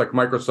stocks like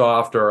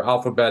Microsoft or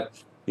Alphabet,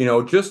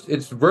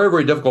 it's very,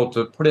 very difficult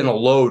to put in a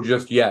low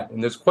just yet.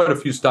 And there's quite a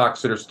few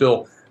stocks that are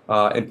still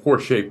in poor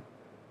shape.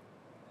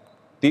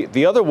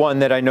 The other one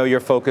that I know you're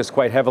focused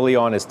quite heavily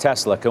on is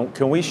Tesla.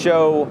 Can we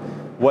show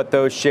what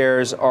those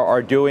shares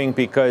are doing?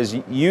 Because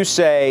you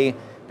say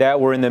that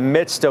we're in the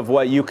midst of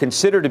what you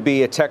consider to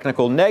be a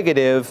technical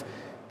negative,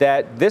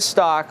 that this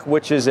stock,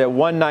 which is at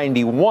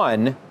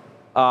 191,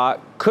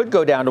 could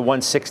go down to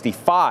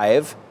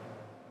 165,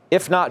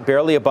 if not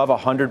barely above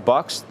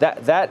 $100.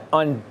 That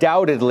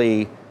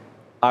undoubtedly,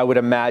 I would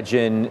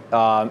imagine,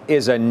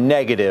 is a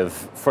negative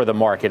for the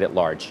market at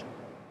large.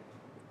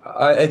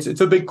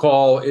 It's a big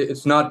call.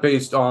 It's not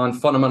based on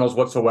fundamentals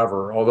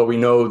whatsoever, although we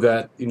know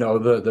that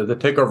the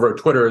takeover of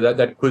Twitter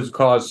that could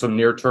cause some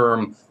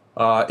near-term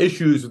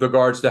issues with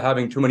regards to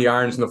having too many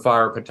irons in the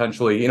fire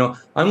potentially.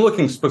 I'm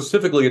looking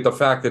specifically at the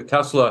fact that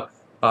Tesla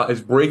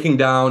is breaking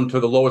down to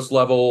the lowest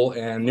level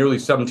in nearly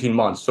 17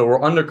 months. So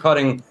we're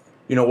undercutting,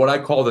 what I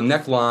call the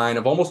neckline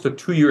of almost a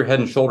 2-year head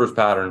and shoulders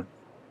pattern.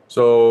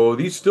 So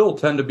these still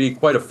tend to be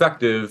quite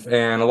effective,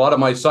 and a lot of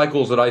my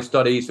cycles that I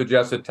study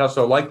suggest that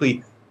Tesla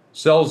likely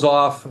sells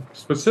off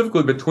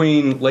specifically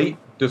between late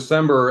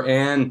December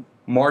and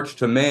March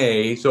to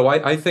May. So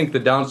I think the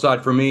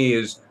downside for me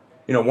is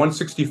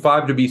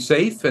 165 to be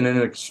safe, and in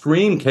an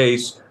extreme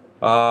case,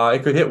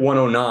 it could hit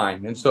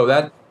 109. And so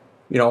that,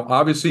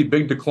 obviously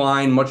big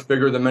decline, much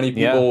bigger than many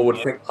people would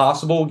think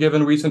possible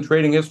given recent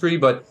trading history.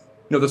 But,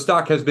 the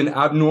stock has been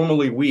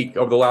abnormally weak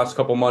over the last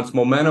couple months.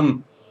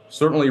 Momentum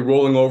certainly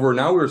rolling over.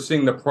 Now we're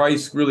seeing the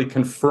price really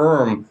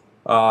confirm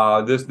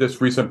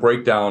this recent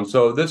breakdown.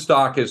 So this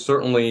stock is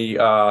certainly,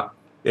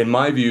 in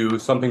my view,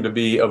 something to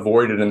be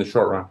avoided in the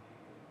short run.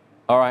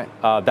 All right.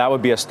 That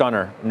would be a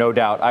stunner, no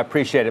doubt. I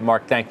appreciate it,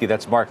 Mark. Thank you.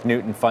 That's Mark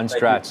Newton,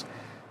 Fundstat's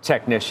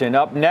technician.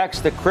 Up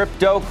next, the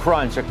crypto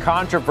crunch, a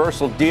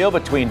controversial deal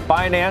between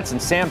Binance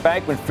and Sam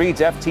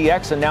Bankman-Fried's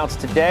FTX announced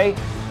today.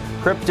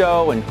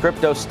 Crypto and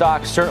crypto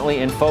stocks certainly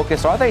in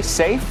focus. Are they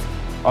safe?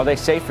 Are they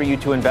safe for you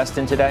to invest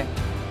in today?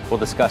 We'll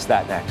discuss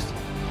that next.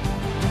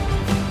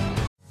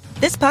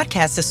 This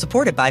podcast is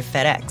supported by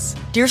FedEx.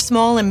 Dear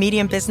small and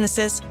medium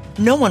businesses,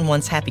 no one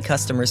wants happy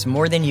customers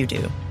more than you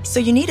do.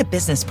 So you need a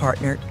business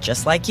partner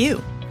just like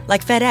you.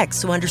 Like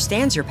FedEx, who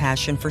understands your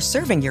passion for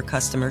serving your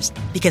customers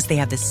because they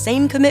have the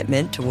same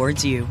commitment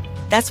towards you.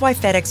 That's why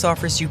FedEx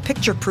offers you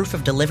picture proof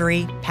of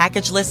delivery,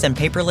 packageless and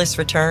paperless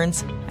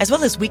returns, as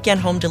well as weekend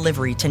home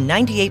delivery to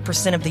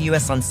 98% of the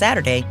U.S. on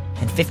Saturday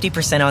and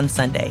 50% on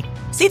Sunday.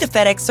 See the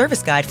FedEx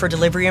service guide for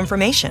delivery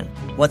information.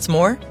 What's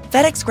more,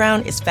 FedEx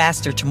Ground is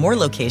faster to more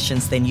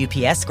locations than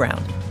UPS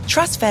Ground.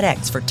 Trust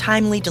FedEx for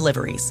timely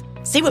deliveries.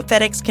 See what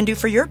FedEx can do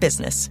for your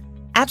business.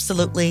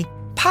 Absolutely,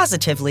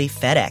 positively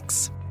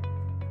FedEx.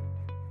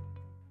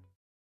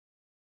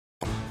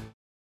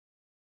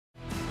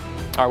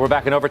 All right, we're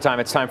back in overtime.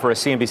 It's time for a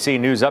CNBC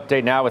News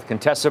update now with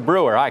Contessa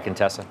Brewer. Hi,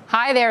 Contessa.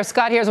 Hi there,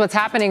 Scott. Here's what's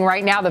happening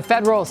right now. The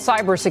Federal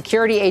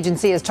Cybersecurity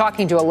Agency is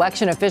talking to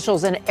election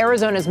officials in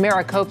Arizona's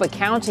Maricopa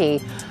County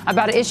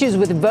about issues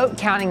with vote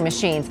counting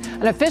machines.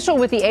 An official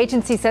with the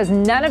agency says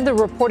none of the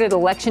reported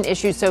election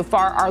issues so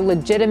far are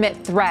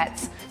legitimate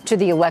threats to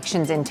the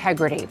election's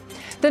integrity.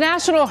 The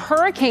National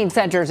Hurricane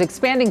Center is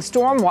expanding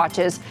storm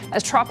watches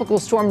as Tropical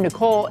Storm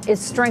Nicole is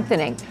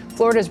strengthening.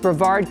 Florida's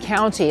Brevard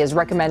County is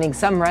recommending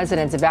some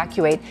residents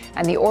evacuate,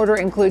 and the order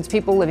includes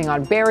people living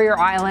on barrier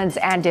islands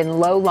and in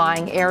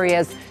low-lying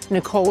areas.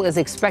 Nicole is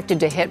expected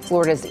to hit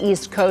Florida's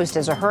east coast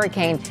as a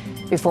hurricane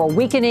before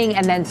weakening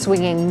and then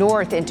swinging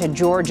north into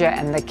Georgia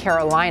and the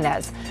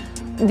Carolinas.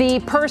 The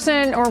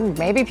person, or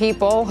maybe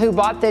people, who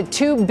bought the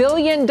 $2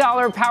 billion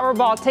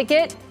Powerball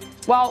ticket,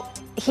 well,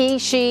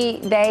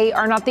 they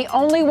are not the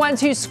only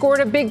ones who scored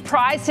a big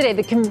prize today.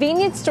 The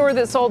convenience store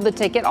that sold the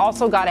ticket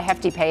also got a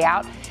hefty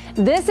payout.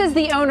 This is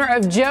the owner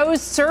of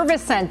Joe's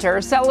Service Center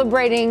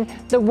celebrating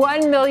the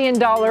 $1 million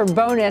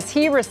bonus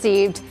he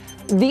received.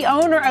 The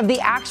owner of the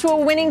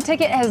actual winning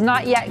ticket has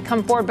not yet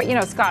come forward.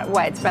 But, Scott,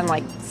 it's been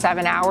like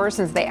 7 hours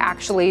since they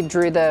actually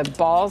drew the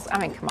balls. I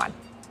mean, come on.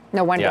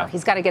 No wonder.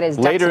 He's got to get his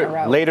ducks in a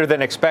row. Later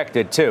than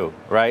expected, too,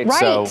 right?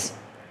 So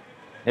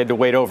they had to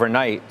wait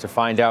overnight to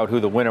find out who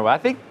the winner was. I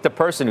think the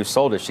person who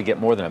sold it should get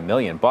more than $1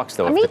 million, though. If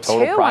the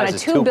total prize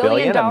is $2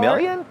 billion, $1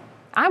 million?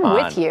 I'm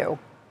with you.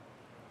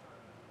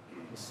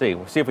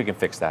 We'll see if we can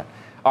fix that.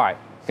 All right,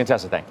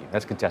 Contessa, thank you.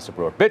 That's Contessa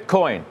Brewer.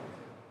 Bitcoin.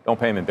 Don't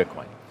pay him in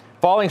Bitcoin.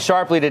 Falling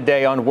sharply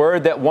today on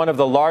word that one of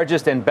the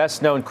largest and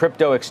best-known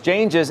crypto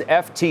exchanges,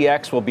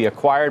 FTX, will be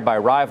acquired by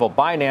rival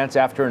Binance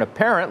after an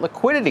apparent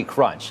liquidity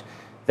crunch.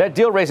 That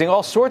deal raising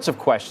all sorts of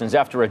questions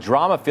after a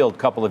drama-filled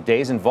couple of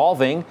days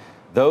involving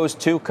those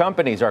two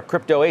companies. Our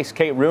crypto ace,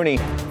 Kate Rooney,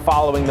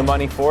 following the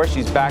money for us.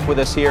 She's back with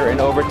us here in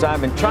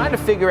overtime and trying to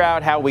figure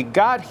out how we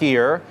got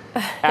here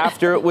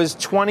after it was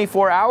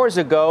 24 hours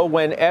ago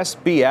when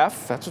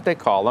SBF, that's what they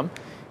call him,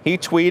 he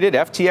tweeted,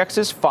 FTX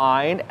is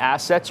fine,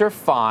 assets are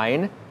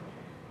fine.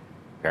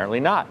 Apparently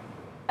not.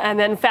 And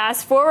then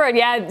fast forward,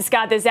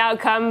 Scott, this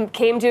outcome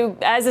came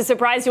as a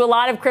surprise to a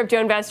lot of crypto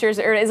investors.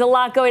 There is a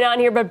lot going on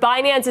here, but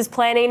Binance is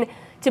planning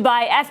to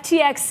buy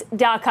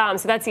FTX.com.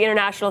 So that's the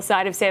international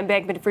side of Sam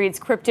Bankman-Fried's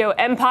crypto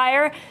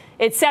empire.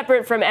 It's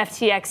separate from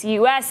FTX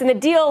US, and the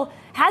deal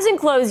hasn't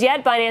closed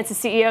yet. Binance's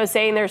CEO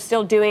saying they're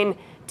still doing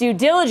due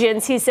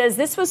diligence. He says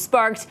this was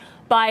sparked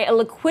by a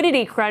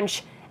liquidity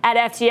crunch at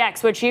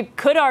FTX, which you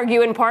could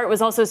argue in part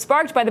was also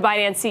sparked by the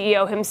Binance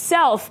CEO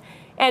himself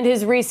and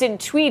his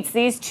recent tweets.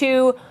 These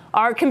two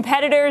are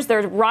competitors.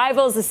 They're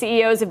rivals. The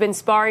CEOs have been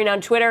sparring on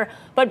Twitter.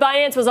 But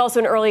Binance was also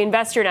an early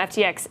investor in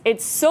FTX.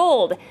 It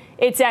sold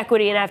its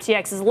equity in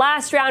FTX's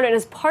last round, and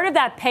as part of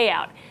that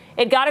payout,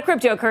 it got a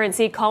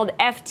cryptocurrency called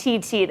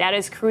FTT that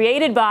is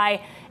created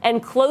by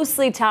and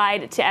closely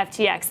tied to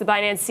FTX. The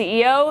Binance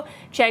CEO,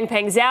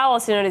 Changpeng Zhao,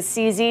 also known as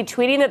CZ,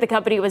 tweeting that the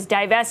company was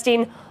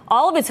divesting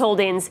all of its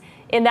holdings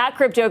in that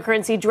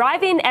cryptocurrency,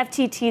 driving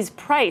FTT's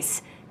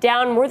price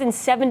down more than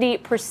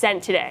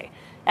 70% today.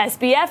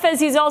 SBF, as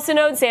he's also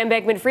known, Sam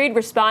Bankman-Fried,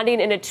 responding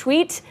in a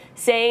tweet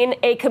saying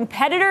a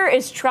competitor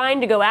is trying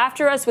to go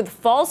after us with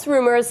false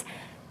rumors.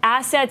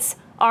 Assets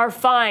are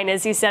fine,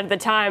 as he said at the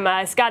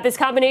time. Scott, this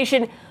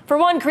combination, for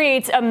one,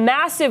 creates a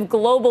massive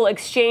global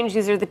exchange.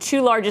 These are the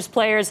two largest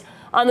players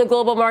on the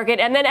global market.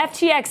 And then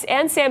FTX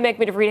and Sam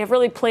Bankman-Fried have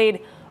really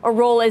played a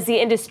role as the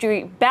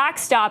industry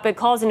backstop. It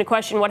calls into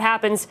question what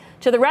happens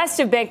to the rest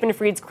of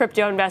Bankman-Fried's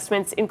crypto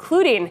investments,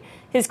 including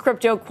his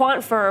crypto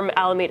quant firm,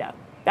 Alameda.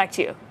 Back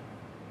to you.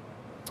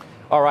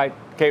 All right,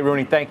 Kate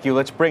Rooney, thank you.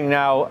 Let's bring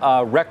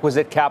now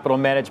Requisite Capital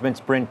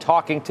Management's Bryn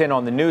Talkington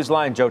on the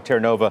newsline. Joe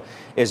Terranova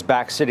is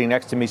back sitting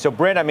next to me. So,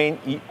 Bryn, I mean,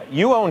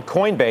 you own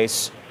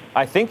Coinbase.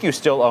 I think you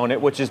still own it,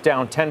 which is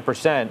down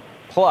 10%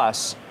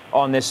 plus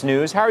on this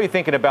news. How are you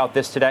thinking about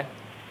this today?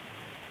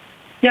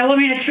 Yeah, well, I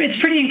mean,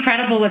 it's pretty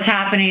incredible what's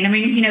happening. I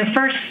mean,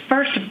 first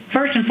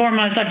and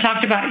foremost, I've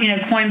talked about,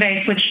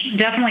 Coinbase, which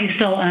definitely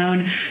still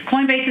own.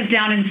 Coinbase is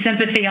down in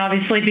sympathy,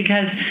 obviously,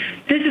 because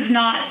this is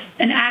not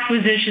an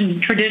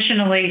acquisition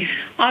traditionally.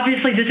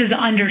 Obviously, this is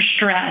under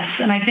stress,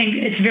 and I think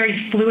it's a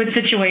very fluid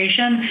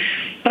situation.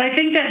 But I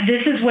think that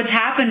this is what's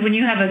happened when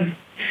you have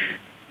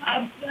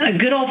a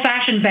good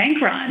old-fashioned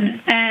bank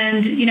run.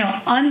 And,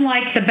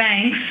 unlike the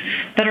banks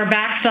that are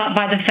backstopped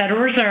by the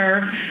Federal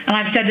Reserve, and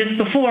I've said this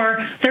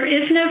before, there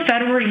is no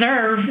Federal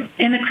Reserve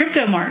in the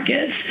crypto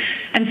markets.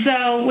 And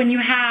so when you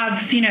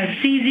have,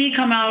 CZ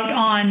come out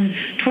on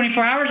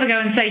 24 hours ago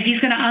and say he's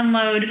going to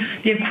unload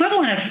the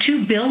equivalent of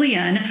 $2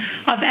 billion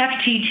of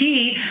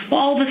FTT, well,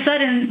 all of a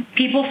sudden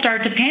people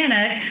start to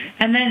panic,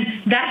 and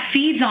then that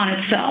feeds on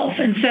itself.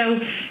 And so,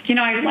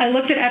 I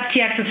looked at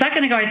FTX a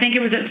second ago. I think it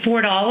was at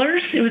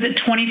 $4. It was at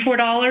 $24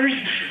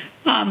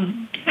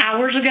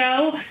 hours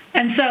ago.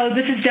 And so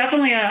this is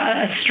definitely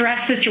a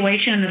stress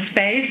situation in the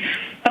space.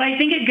 But I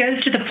think it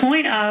goes to the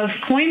point of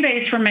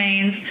Coinbase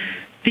remains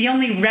the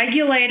only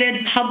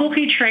regulated,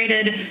 publicly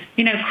traded,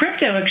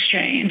 crypto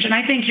exchange. And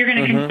I think you're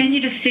going to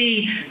continue to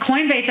see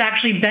Coinbase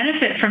actually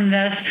benefit from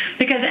this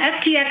because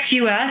FTX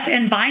US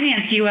and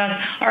Binance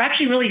US are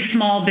actually really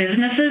small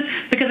businesses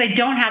because they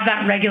don't have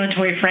that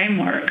regulatory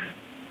framework.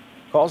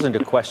 Calls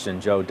into question,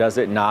 Joe, does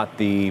it not,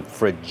 the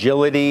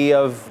fragility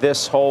of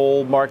this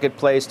whole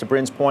marketplace, to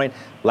Bryn's point,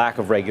 lack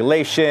of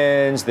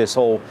regulations, this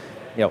whole,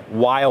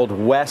 Wild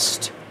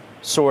West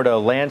sort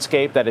of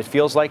landscape that it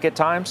feels like at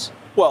times?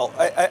 Well,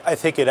 I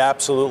think it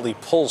absolutely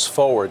pulls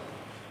forward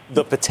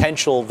the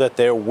potential that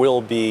there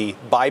will be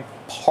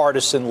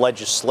bipartisan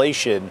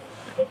legislation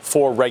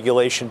for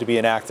regulation to be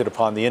enacted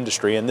upon the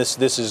industry, and this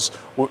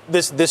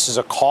is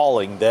a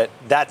calling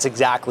that's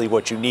exactly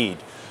what you need.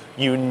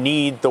 You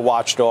need the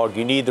watchdog,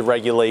 you need the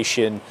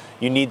regulation,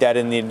 you need that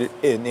in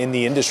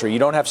the industry. You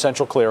don't have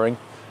central clearing,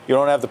 you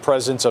don't have the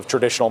presence of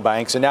traditional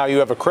banks, and now you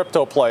have a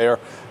crypto player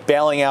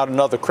bailing out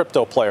another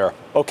crypto player.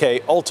 Okay,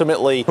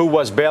 ultimately, who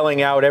was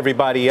bailing out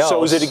everybody else?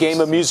 So is it a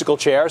game of musical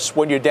chairs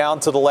when you're down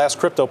to the last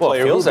crypto player?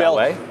 Well, it feels that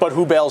way. But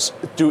who bails?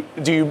 Do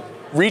you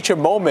reach a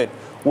moment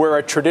where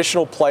a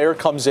traditional player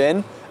comes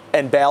in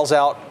and bails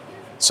out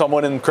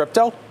someone in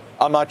crypto?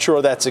 I'm not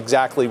sure that's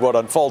exactly what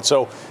unfolds.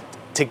 So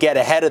to get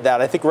ahead of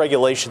that, I think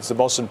regulation is the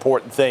most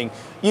important thing.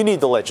 You need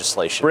the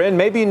legislation. Bryn,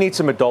 maybe you need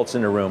some adults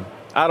in the room.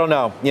 I don't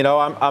know. You know,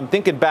 I'm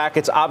thinking back.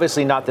 It's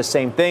obviously not the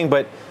same thing,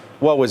 but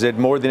what was it?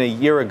 More than a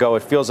year ago,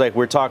 it feels like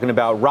we're talking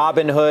about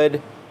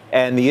Robinhood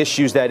and the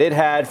issues that it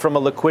had from a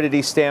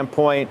liquidity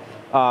standpoint.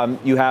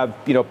 You have,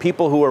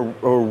 people who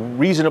are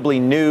reasonably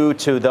new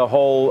to the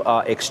whole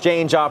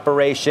exchange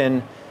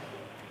operation.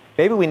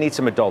 Maybe we need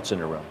some adults in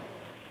the room.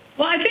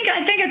 Well, I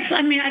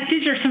think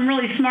these are some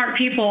really smart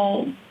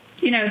people,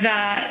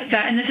 that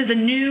and this is a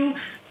new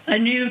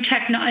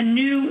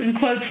in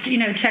quotes,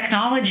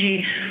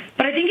 technology.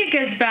 But I think it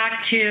goes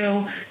back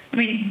to,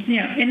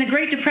 in the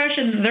Great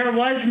Depression, there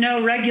was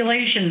no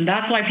regulation.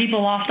 That's why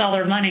people lost all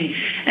their money.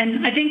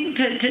 And I think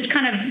to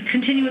kind of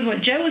continue with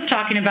what Joe was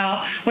talking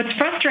about, what's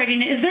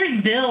frustrating is there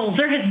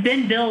has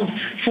been bills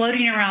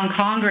floating around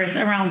Congress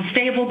around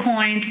stable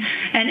coins.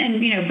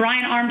 And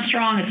Brian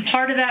Armstrong is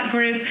part of that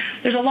group.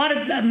 There's a lot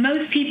of,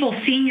 most people,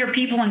 senior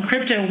people in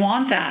crypto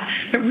want that.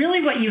 But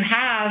really what you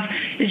have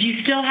is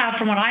you still have,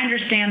 from what I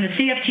understand, the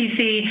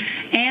CFTC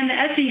and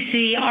the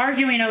SEC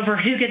arguing over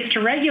who gets to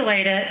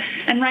regulate it.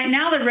 And right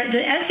now the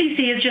SEC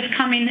is just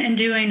coming and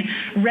doing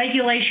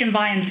regulation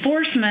by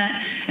enforcement.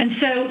 And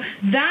so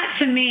that,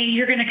 to me,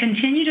 you're going to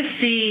continue to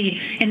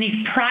see in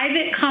these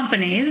private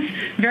companies,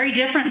 very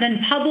different than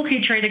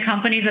publicly traded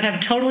companies that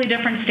have totally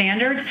different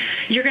standards.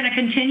 You're going to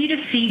continue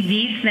to see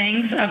these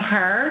things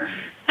occur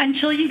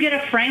until you get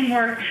a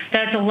framework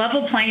that's a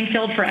level playing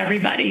field for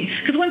everybody.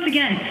 Because once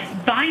again,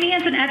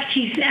 Binance and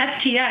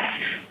FTX,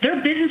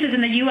 their businesses in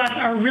the U.S.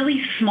 are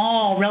really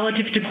small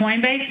relative to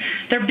Coinbase.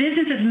 Their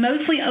business is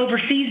mostly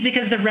overseas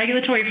because the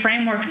regulatory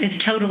framework is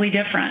totally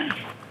different.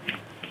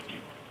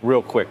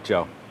 Real quick,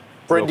 Joe.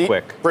 Bryn,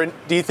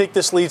 do you think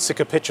this leads to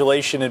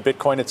capitulation in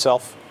Bitcoin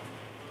itself?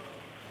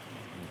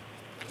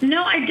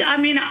 No, I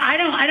don't.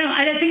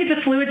 I think it's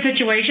a fluid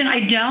situation.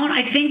 I don't.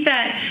 I think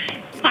that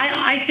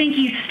I think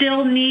you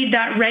still need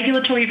that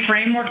regulatory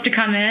framework to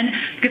come in,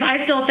 because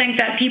I still think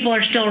that people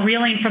are still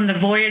reeling from the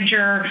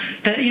Voyager,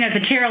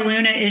 the Terra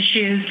Luna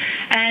issues,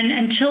 and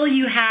until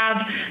you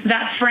have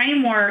that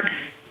framework,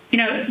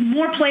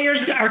 more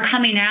players are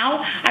coming out.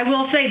 I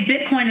will say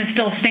Bitcoin is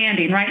still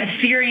standing, right?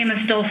 Ethereum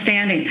is still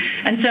standing.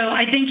 And so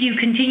I think you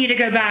continue to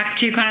go back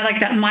to kind of like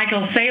that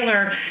Michael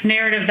Saylor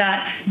narrative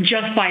that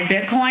just buy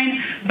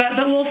Bitcoin. But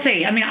we'll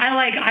see.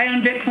 I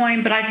own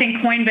Bitcoin, but I think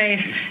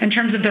Coinbase, in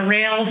terms of the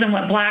rails and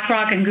what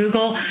BlackRock and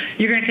Google,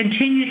 you're going to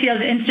continue to see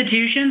those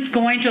institutions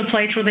going to a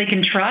place where they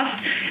can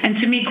trust. And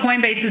to me,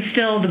 Coinbase is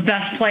still the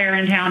best player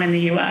in town in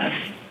the U.S.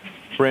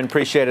 Bryn,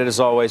 appreciate it as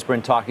always.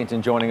 Bryn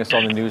Talkington joining us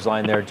on the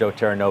Newsline there. Joe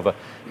Terranova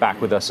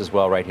back with us as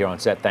well right here on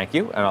set. Thank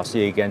you, and I'll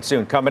see you again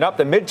soon. Coming up,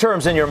 the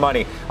midterms in your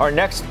money. Our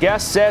next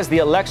guest says the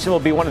election will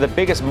be one of the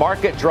biggest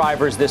market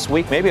drivers this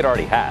week. Maybe it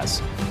already has.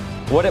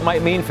 What it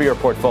might mean for your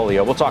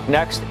portfolio. We'll talk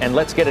next, and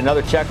let's get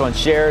another check on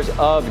shares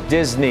of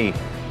Disney.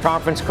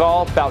 Conference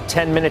call about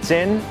 10 minutes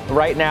in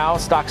right now.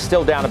 Stock's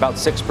still down about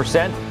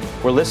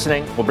 6%. We're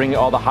listening. We'll bring you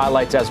all the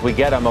highlights as we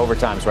get them.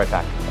 Overtime's right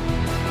back.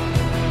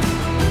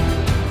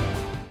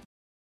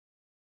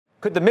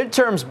 Could the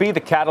midterms be the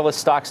catalyst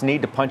stocks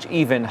need to punch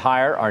even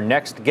higher? Our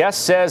next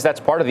guest says that's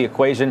part of the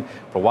equation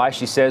for why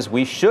she says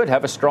we should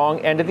have a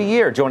strong end of the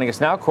year. Joining us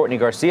now, Courtney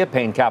Garcia,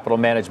 Payne Capital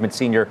Management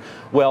Senior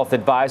Wealth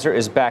Advisor,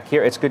 is back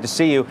here. It's good to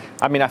see you.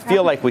 I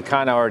feel like we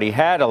kind of already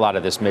had a lot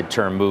of this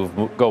midterm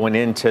move going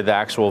into the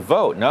actual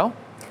vote, no?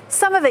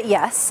 Some of it,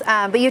 yes,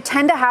 but you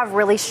tend to have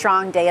really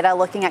strong data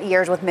looking at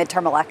years with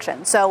midterm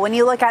elections. So when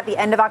you look at the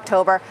end of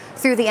October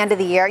through the end of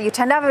the year, you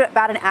tend to have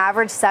about an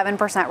average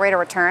 7% rate of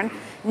return.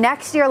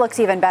 Next year looks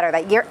even better.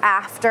 That year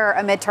after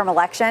a midterm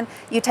election,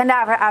 you tend to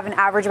have an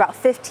average about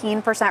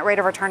 15% rate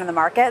of return in the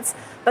markets.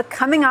 But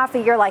coming off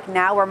a year like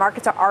now, where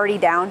markets are already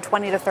down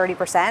 20 to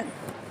 30%,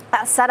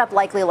 that setup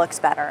likely looks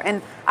better.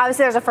 And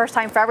obviously there's a first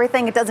time for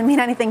everything. It doesn't mean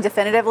anything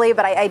definitively,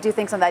 but I do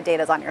think some of that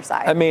data is on your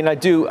side. I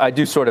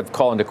do sort of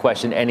call into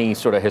question any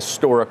sort of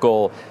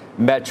historical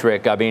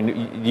metric.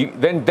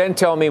 Then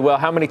tell me, well,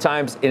 how many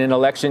times in an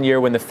election year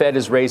when the Fed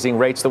is raising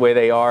rates the way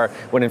they are,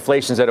 when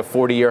inflation's at a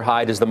 40-year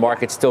high, does the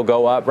market still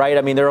go up, right?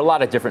 There are a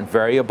lot of different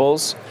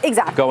variables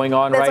going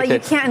on, That's right?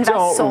 Like you can't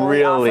invest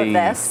solely off of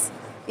this.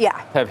 Yeah.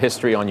 Have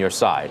history on your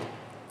side.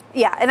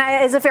 Yeah, and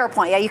it's a fair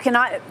point. Yeah, you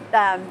cannot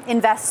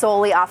invest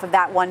solely off of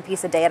that one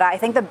piece of data. I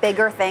think the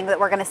bigger thing that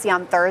we're going to see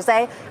on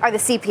Thursday are the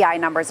CPI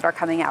numbers that are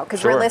coming out.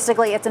 Because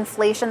realistically, it's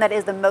inflation that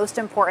is the most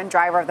important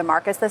driver of the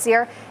markets this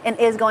year and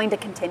is going to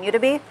continue to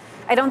be.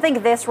 I don't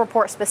think this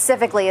report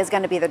specifically is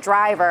going to be the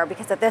driver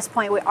because at this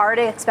point, we're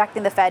already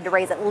expecting the Fed to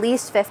raise at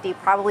least 50,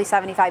 probably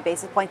 75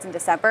 basis points in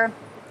December.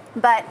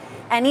 But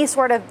any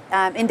sort of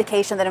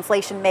indication that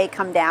inflation may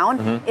come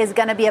down is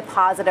going to be a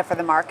positive for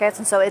the markets.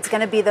 And so it's going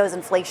to be those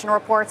inflation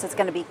reports. It's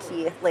going to be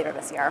key later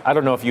this year. I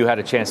don't know if you had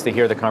a chance to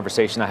hear the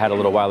conversation I had a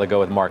little while ago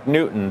with Mark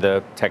Newton,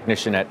 the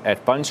technician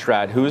at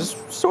Fundstat, who's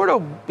sort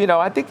of,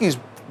 I think he's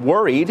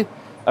worried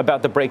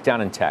about the breakdown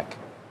in tech,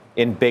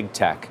 in big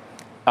tech,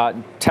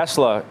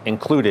 Tesla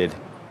included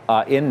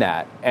in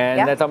that.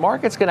 And that the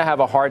market's going to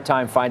have a hard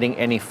time finding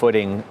any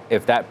footing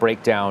if that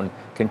breakdown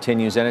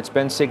continues, and it's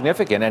been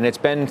significant, and it's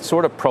been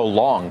sort of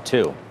prolonged,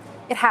 too.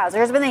 It has.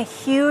 There's been a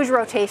huge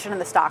rotation in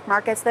the stock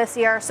markets this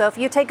year. So if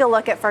you take a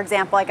look at, for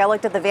example, like I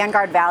looked at the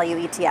Vanguard Value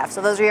ETF.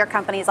 So those are your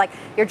companies like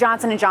your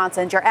Johnson &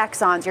 Johnson's, your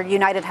Exxon's, your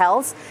United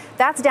Health's.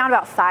 That's down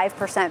about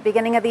 5%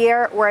 beginning of the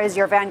year, whereas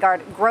your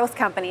Vanguard Growth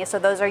companies, so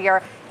those are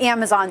your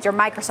Amazon's, your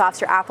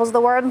Microsoft's, your Apple's of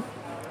the world,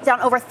 down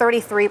over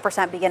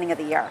 33% beginning of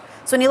the year.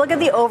 So when you look at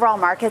the overall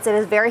markets, it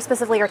is very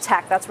specifically your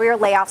tech. That's where your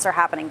layoffs are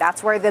happening.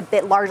 That's where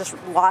the largest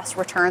loss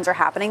returns are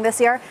happening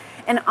this year.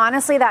 And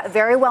honestly, that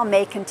very well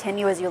may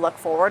continue as you look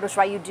forward, which is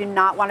why you do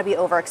not want to be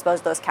overexposed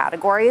to those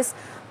categories.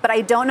 But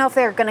I don't know if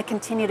they're going to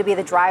continue to be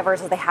the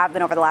drivers as they have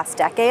been over the last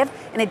decade.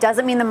 And it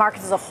doesn't mean the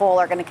markets as a whole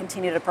are going to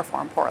continue to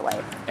perform poorly.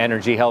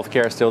 Energy,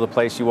 healthcare, still the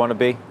place you want to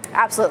be?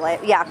 Absolutely.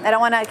 Yeah. I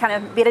don't want to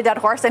kind of beat a dead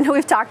horse. I know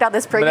we've talked about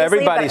this previously. But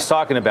everybody's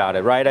talking about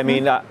it, right? I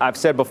mean, I've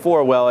said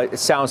before, well, it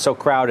sounds so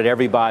crowded.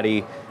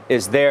 Everybody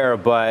is there.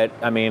 But,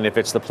 I mean, if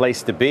it's the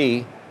place to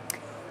be,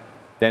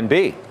 then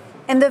be.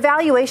 And the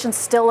valuations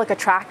still look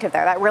attractive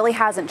there. That really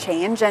hasn't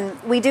changed. And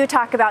we do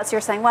talk about, so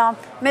you're saying, well,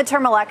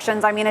 midterm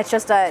elections, I mean, it's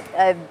just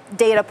a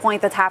data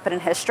point that's happened in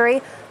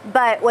history.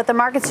 But what the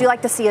markets do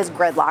like to see is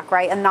gridlock,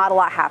 right? And not a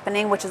lot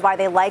happening, which is why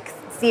they like,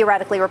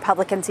 theoretically,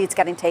 Republican seats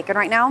getting taken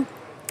right now.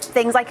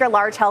 Things like your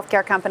large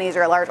healthcare companies or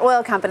your large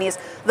oil companies,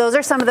 those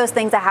are some of those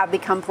things that have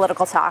become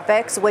political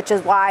topics, which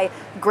is why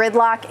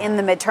gridlock in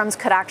the midterms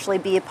could actually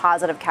be a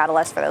positive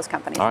catalyst for those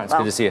companies. All right, it's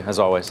good to see you, as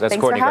always. That's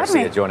Courtney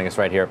Garcia joining us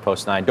right here at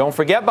Post 9. Don't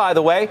forget, by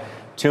the way,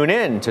 tune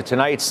in to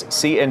tonight's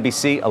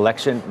CNBC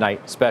Election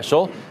Night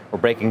Special. We're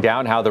breaking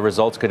down how the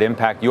results could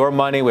impact your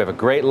money. We have a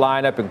great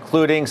lineup,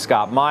 including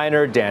Scott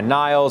Miner, Dan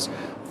Niles,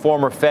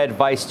 former Fed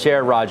Vice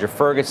Chair Roger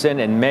Ferguson,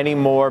 and many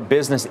more.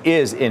 Business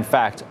is, in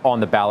fact,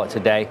 on the ballot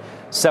today,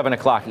 7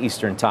 o'clock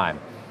Eastern Time.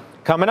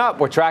 Coming up,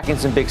 we're tracking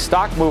some big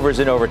stock movers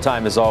in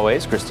overtime, as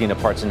always. Christina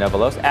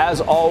Partsinevelos, as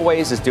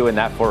always, is doing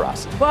that for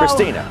us. Well,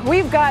 Christina.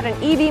 We've got an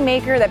EV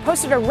maker that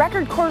posted a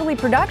record quarterly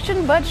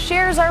production, but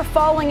shares are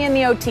falling in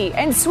the OT.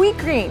 And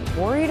Sweetgreen,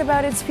 worried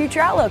about its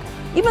future outlook,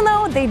 even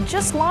though they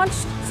just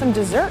launched some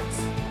desserts.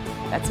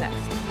 That's next.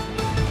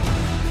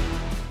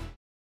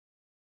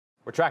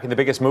 We're tracking the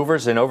biggest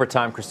movers in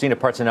overtime. Christina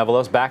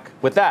Partsinevelos back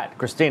with that.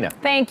 Christina.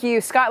 Thank you,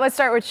 Scott. Let's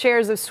start with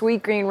shares of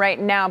Sweetgreen right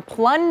now,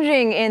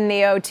 plunging in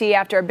the OT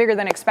after a bigger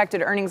than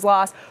expected earnings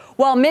loss.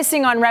 While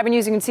missing on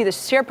revenues, you can see the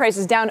share price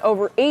is down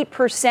over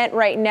 8%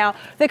 right now.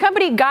 The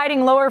company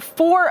guiding lower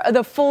for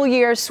the full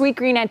year.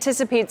 Sweetgreen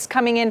anticipates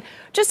coming in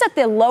just at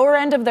the lower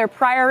end of their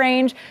prior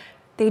range.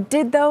 They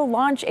did, though,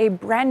 launch a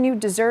brand new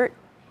dessert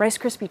Rice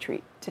Krispie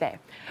treat today.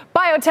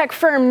 Biotech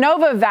firm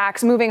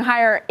Novavax moving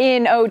higher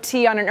in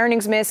OT on an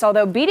earnings miss,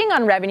 although beating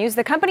on revenues.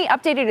 The company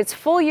updated its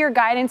full year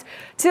guidance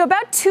to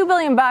about $2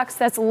 billion.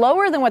 That's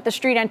lower than what the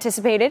street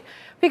anticipated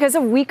because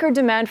of weaker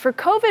demand for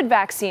COVID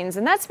vaccines.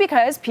 And that's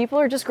because people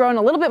are just growing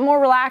a little bit more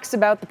relaxed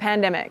about the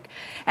pandemic.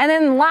 And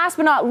then last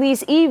but not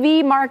least,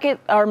 EV market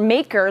or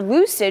maker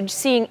Lucid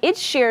seeing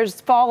its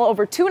shares fall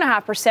over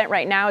 2.5%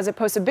 right now as it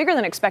posts a bigger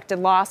than expected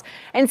loss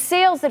and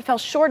sales that fell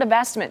short of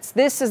estimates.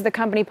 This is the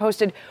company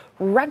posted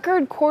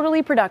record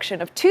quarterly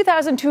production of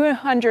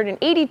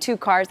 2,282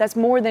 cars. That's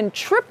more than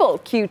triple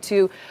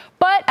Q2.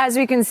 But as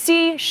we can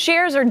see,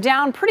 shares are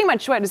down pretty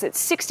much,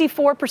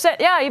 64%?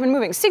 Yeah, even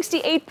moving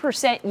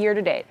 68% year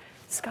to date.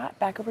 Scott,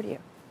 back over to you.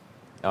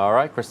 All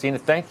right, Christina,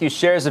 thank you.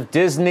 Shares of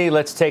Disney.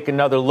 Let's take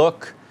another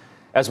look.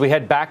 As we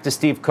head back to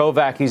Steve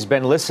Kovac, he's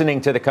been listening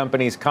to the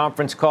company's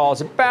conference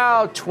calls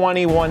about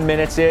 21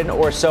 minutes in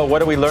or so.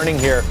 What are we learning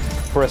here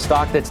for a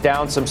stock that's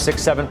down some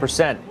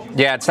 6-7%?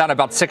 Yeah, it's down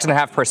about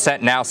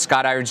 6.5% now,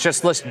 Scott. I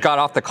just got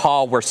off the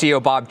call where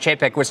CEO Bob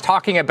Chapek was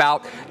talking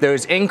about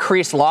those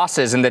increased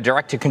losses in the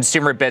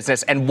direct-to-consumer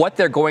business and what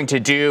they're going to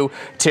do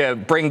to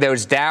bring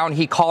those down.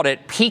 He called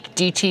it peak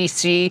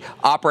DTC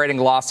operating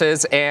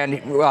losses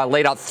and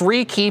laid out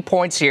 3 key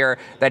points here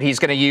that he's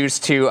going to use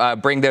to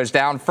bring those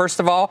down. First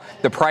of all,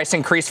 the price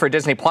increase for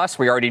Disney Plus.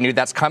 We already knew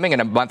that's coming in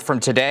a month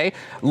from today.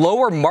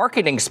 Lower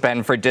marketing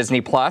spend for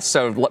Disney Plus,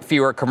 so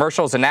fewer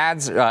commercials and ads.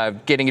 ads,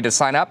 getting you to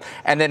sign up,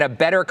 and then a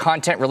better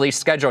content release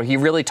schedule. He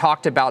really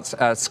talked about,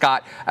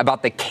 Scott,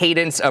 about the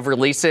cadence of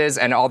releases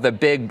and all the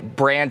big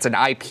brands and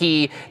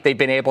IP they've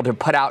been able to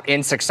put out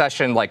in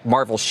succession, like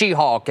Marvel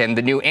She-Hulk and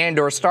the new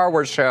Andor Star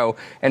Wars show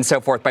and so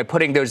forth. By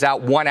putting those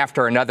out one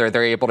after another,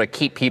 they're able to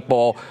keep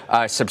people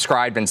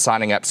subscribed and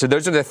signing up. So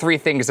those are the three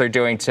things they're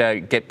doing to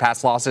get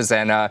past losses,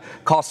 and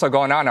call's still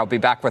going on. I'll be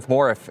back with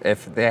more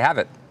if they have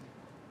it.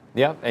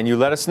 Yeah, and you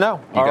let us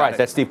know. All right,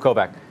 that's Steve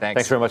Kovac.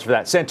 Thanks very much for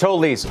that.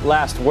 Santoli's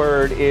last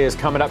word is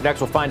coming up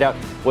next. We'll find out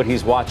what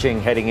he's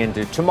watching heading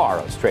into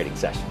tomorrow's trading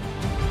session.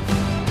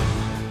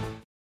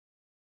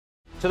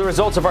 To the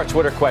results of our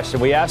Twitter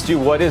question, we asked you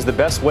what is the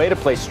best way to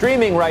play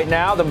streaming right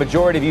now. The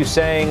majority of you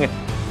saying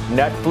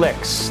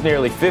Netflix,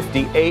 nearly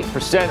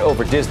 58%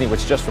 over Disney,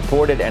 which just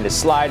reported and is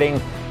sliding.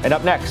 And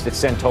up next,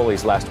 it's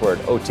Santoli's last word.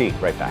 OT,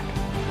 right back.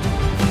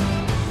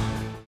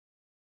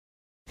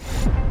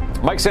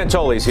 Mike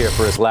Santoli's here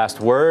for his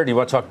last word. You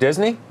want to talk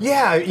Disney?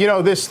 Yeah,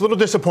 this little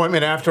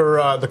disappointment after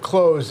the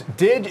close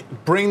did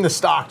bring the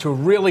stock to a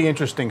really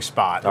interesting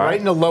spot, right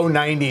in the low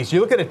 90s. You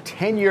look at a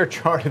 10-year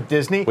chart of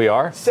Disney. We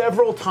are.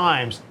 Several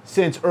times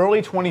since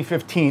early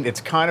 2015,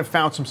 it's kind of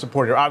found some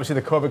support here. Obviously,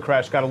 the COVID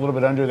crash got a little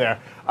bit under there.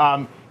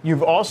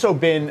 You've also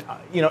been,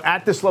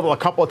 at this level a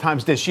couple of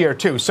times this year,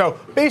 too. So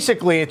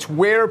basically, it's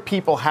where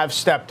people have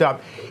stepped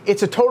up.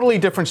 It's a totally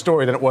different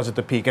story than it was at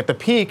the peak. At the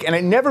peak, and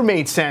it never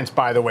made sense,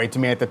 by the way, to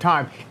me at the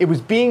time, it was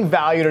being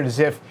valued as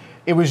if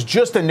it was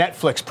just a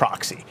Netflix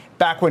proxy.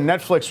 Back when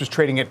Netflix was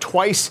trading at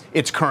twice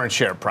its current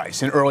share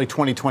price in early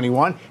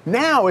 2021.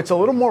 Now it's a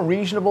little more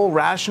reasonable,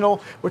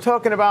 rational. We're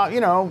talking about,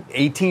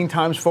 18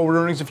 times forward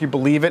earnings, if you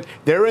believe it.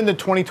 They're in the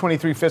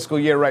 2023 fiscal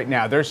year right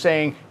now. They're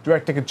saying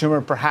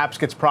direct-to-consumer perhaps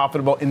gets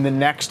profitable in the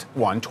next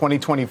one,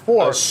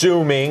 2024.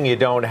 Assuming you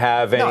don't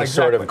have any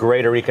sort of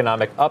greater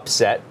economic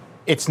upset.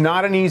 It's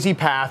not an easy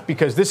path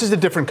because this is a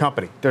different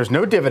company. There's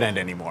no dividend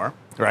anymore,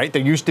 right?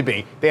 There used to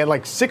be. They had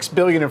like $6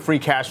 billion in free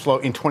cash flow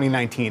in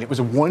 2019. It was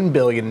 $1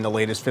 billion in the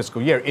latest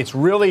fiscal year. It's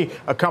really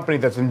a company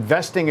that's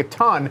investing a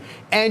ton,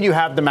 and you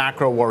have the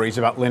macro worries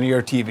about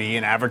linear TV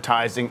and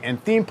advertising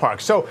and theme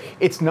parks. So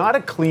it's not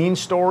a clean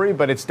story,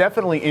 but it's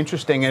definitely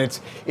interesting, and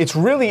it's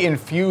really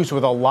infused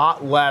with a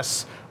lot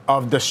less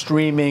of the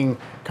streaming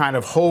kind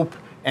of hope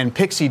and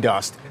pixie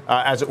dust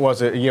as it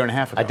was a year and a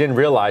half ago. I didn't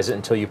realize it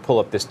until you pull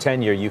up this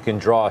 10-year. You can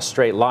draw a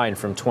straight line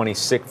from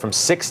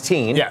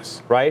 16.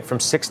 Yes. Right?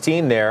 From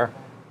 16 there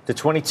to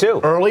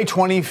 22. Early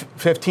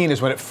 2015 is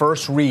when it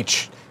first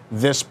reached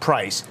this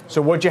price.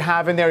 So what you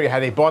have in there,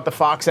 they bought the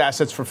Fox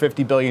assets for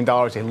 $50 billion.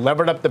 They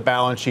levered up the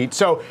balance sheet.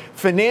 So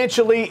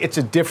financially, it's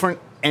a different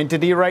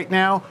entity right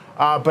now.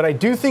 But I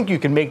do think you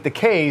can make the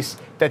case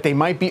that they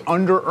might be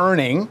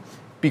under-earning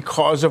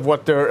because of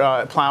what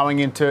they're plowing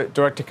into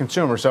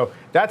direct-to-consumer. So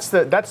that's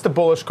the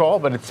bullish call,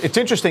 but it's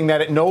interesting that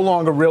it no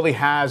longer really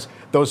has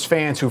those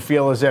fans who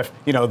feel as if,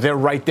 they're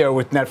right there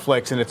with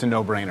Netflix and it's a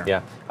no-brainer.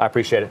 Yeah, I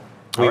appreciate it.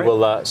 We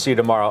will see you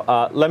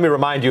tomorrow. Let me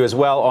remind you as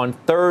well, on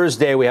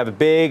Thursday, we have a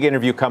big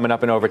interview coming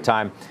up in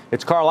Overtime.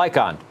 It's Carl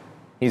Icahn.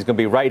 He's going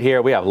to be right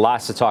here. We have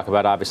lots to talk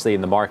about, obviously,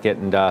 in the market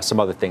and some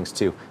other things,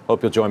 too.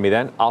 Hope you'll join me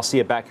then. I'll see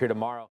you back here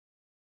tomorrow.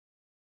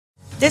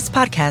 This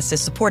podcast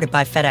is supported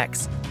by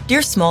FedEx.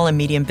 Dear small and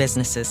medium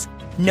businesses,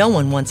 no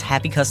one wants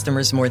happy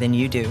customers more than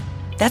you do.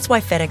 That's why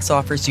FedEx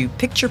offers you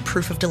picture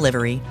proof of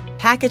delivery,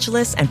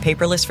 packageless and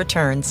paperless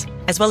returns,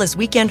 as well as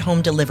weekend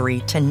home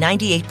delivery to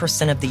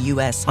 98% of the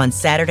U.S. on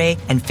Saturday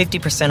and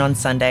 50% on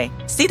Sunday.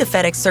 See the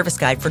FedEx service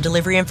guide for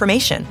delivery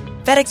information.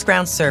 FedEx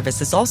Ground service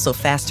is also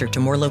faster to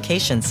more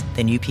locations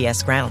than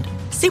UPS Ground.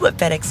 See what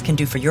FedEx can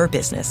do for your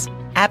business.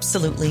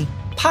 Absolutely,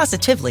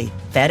 positively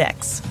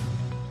FedEx.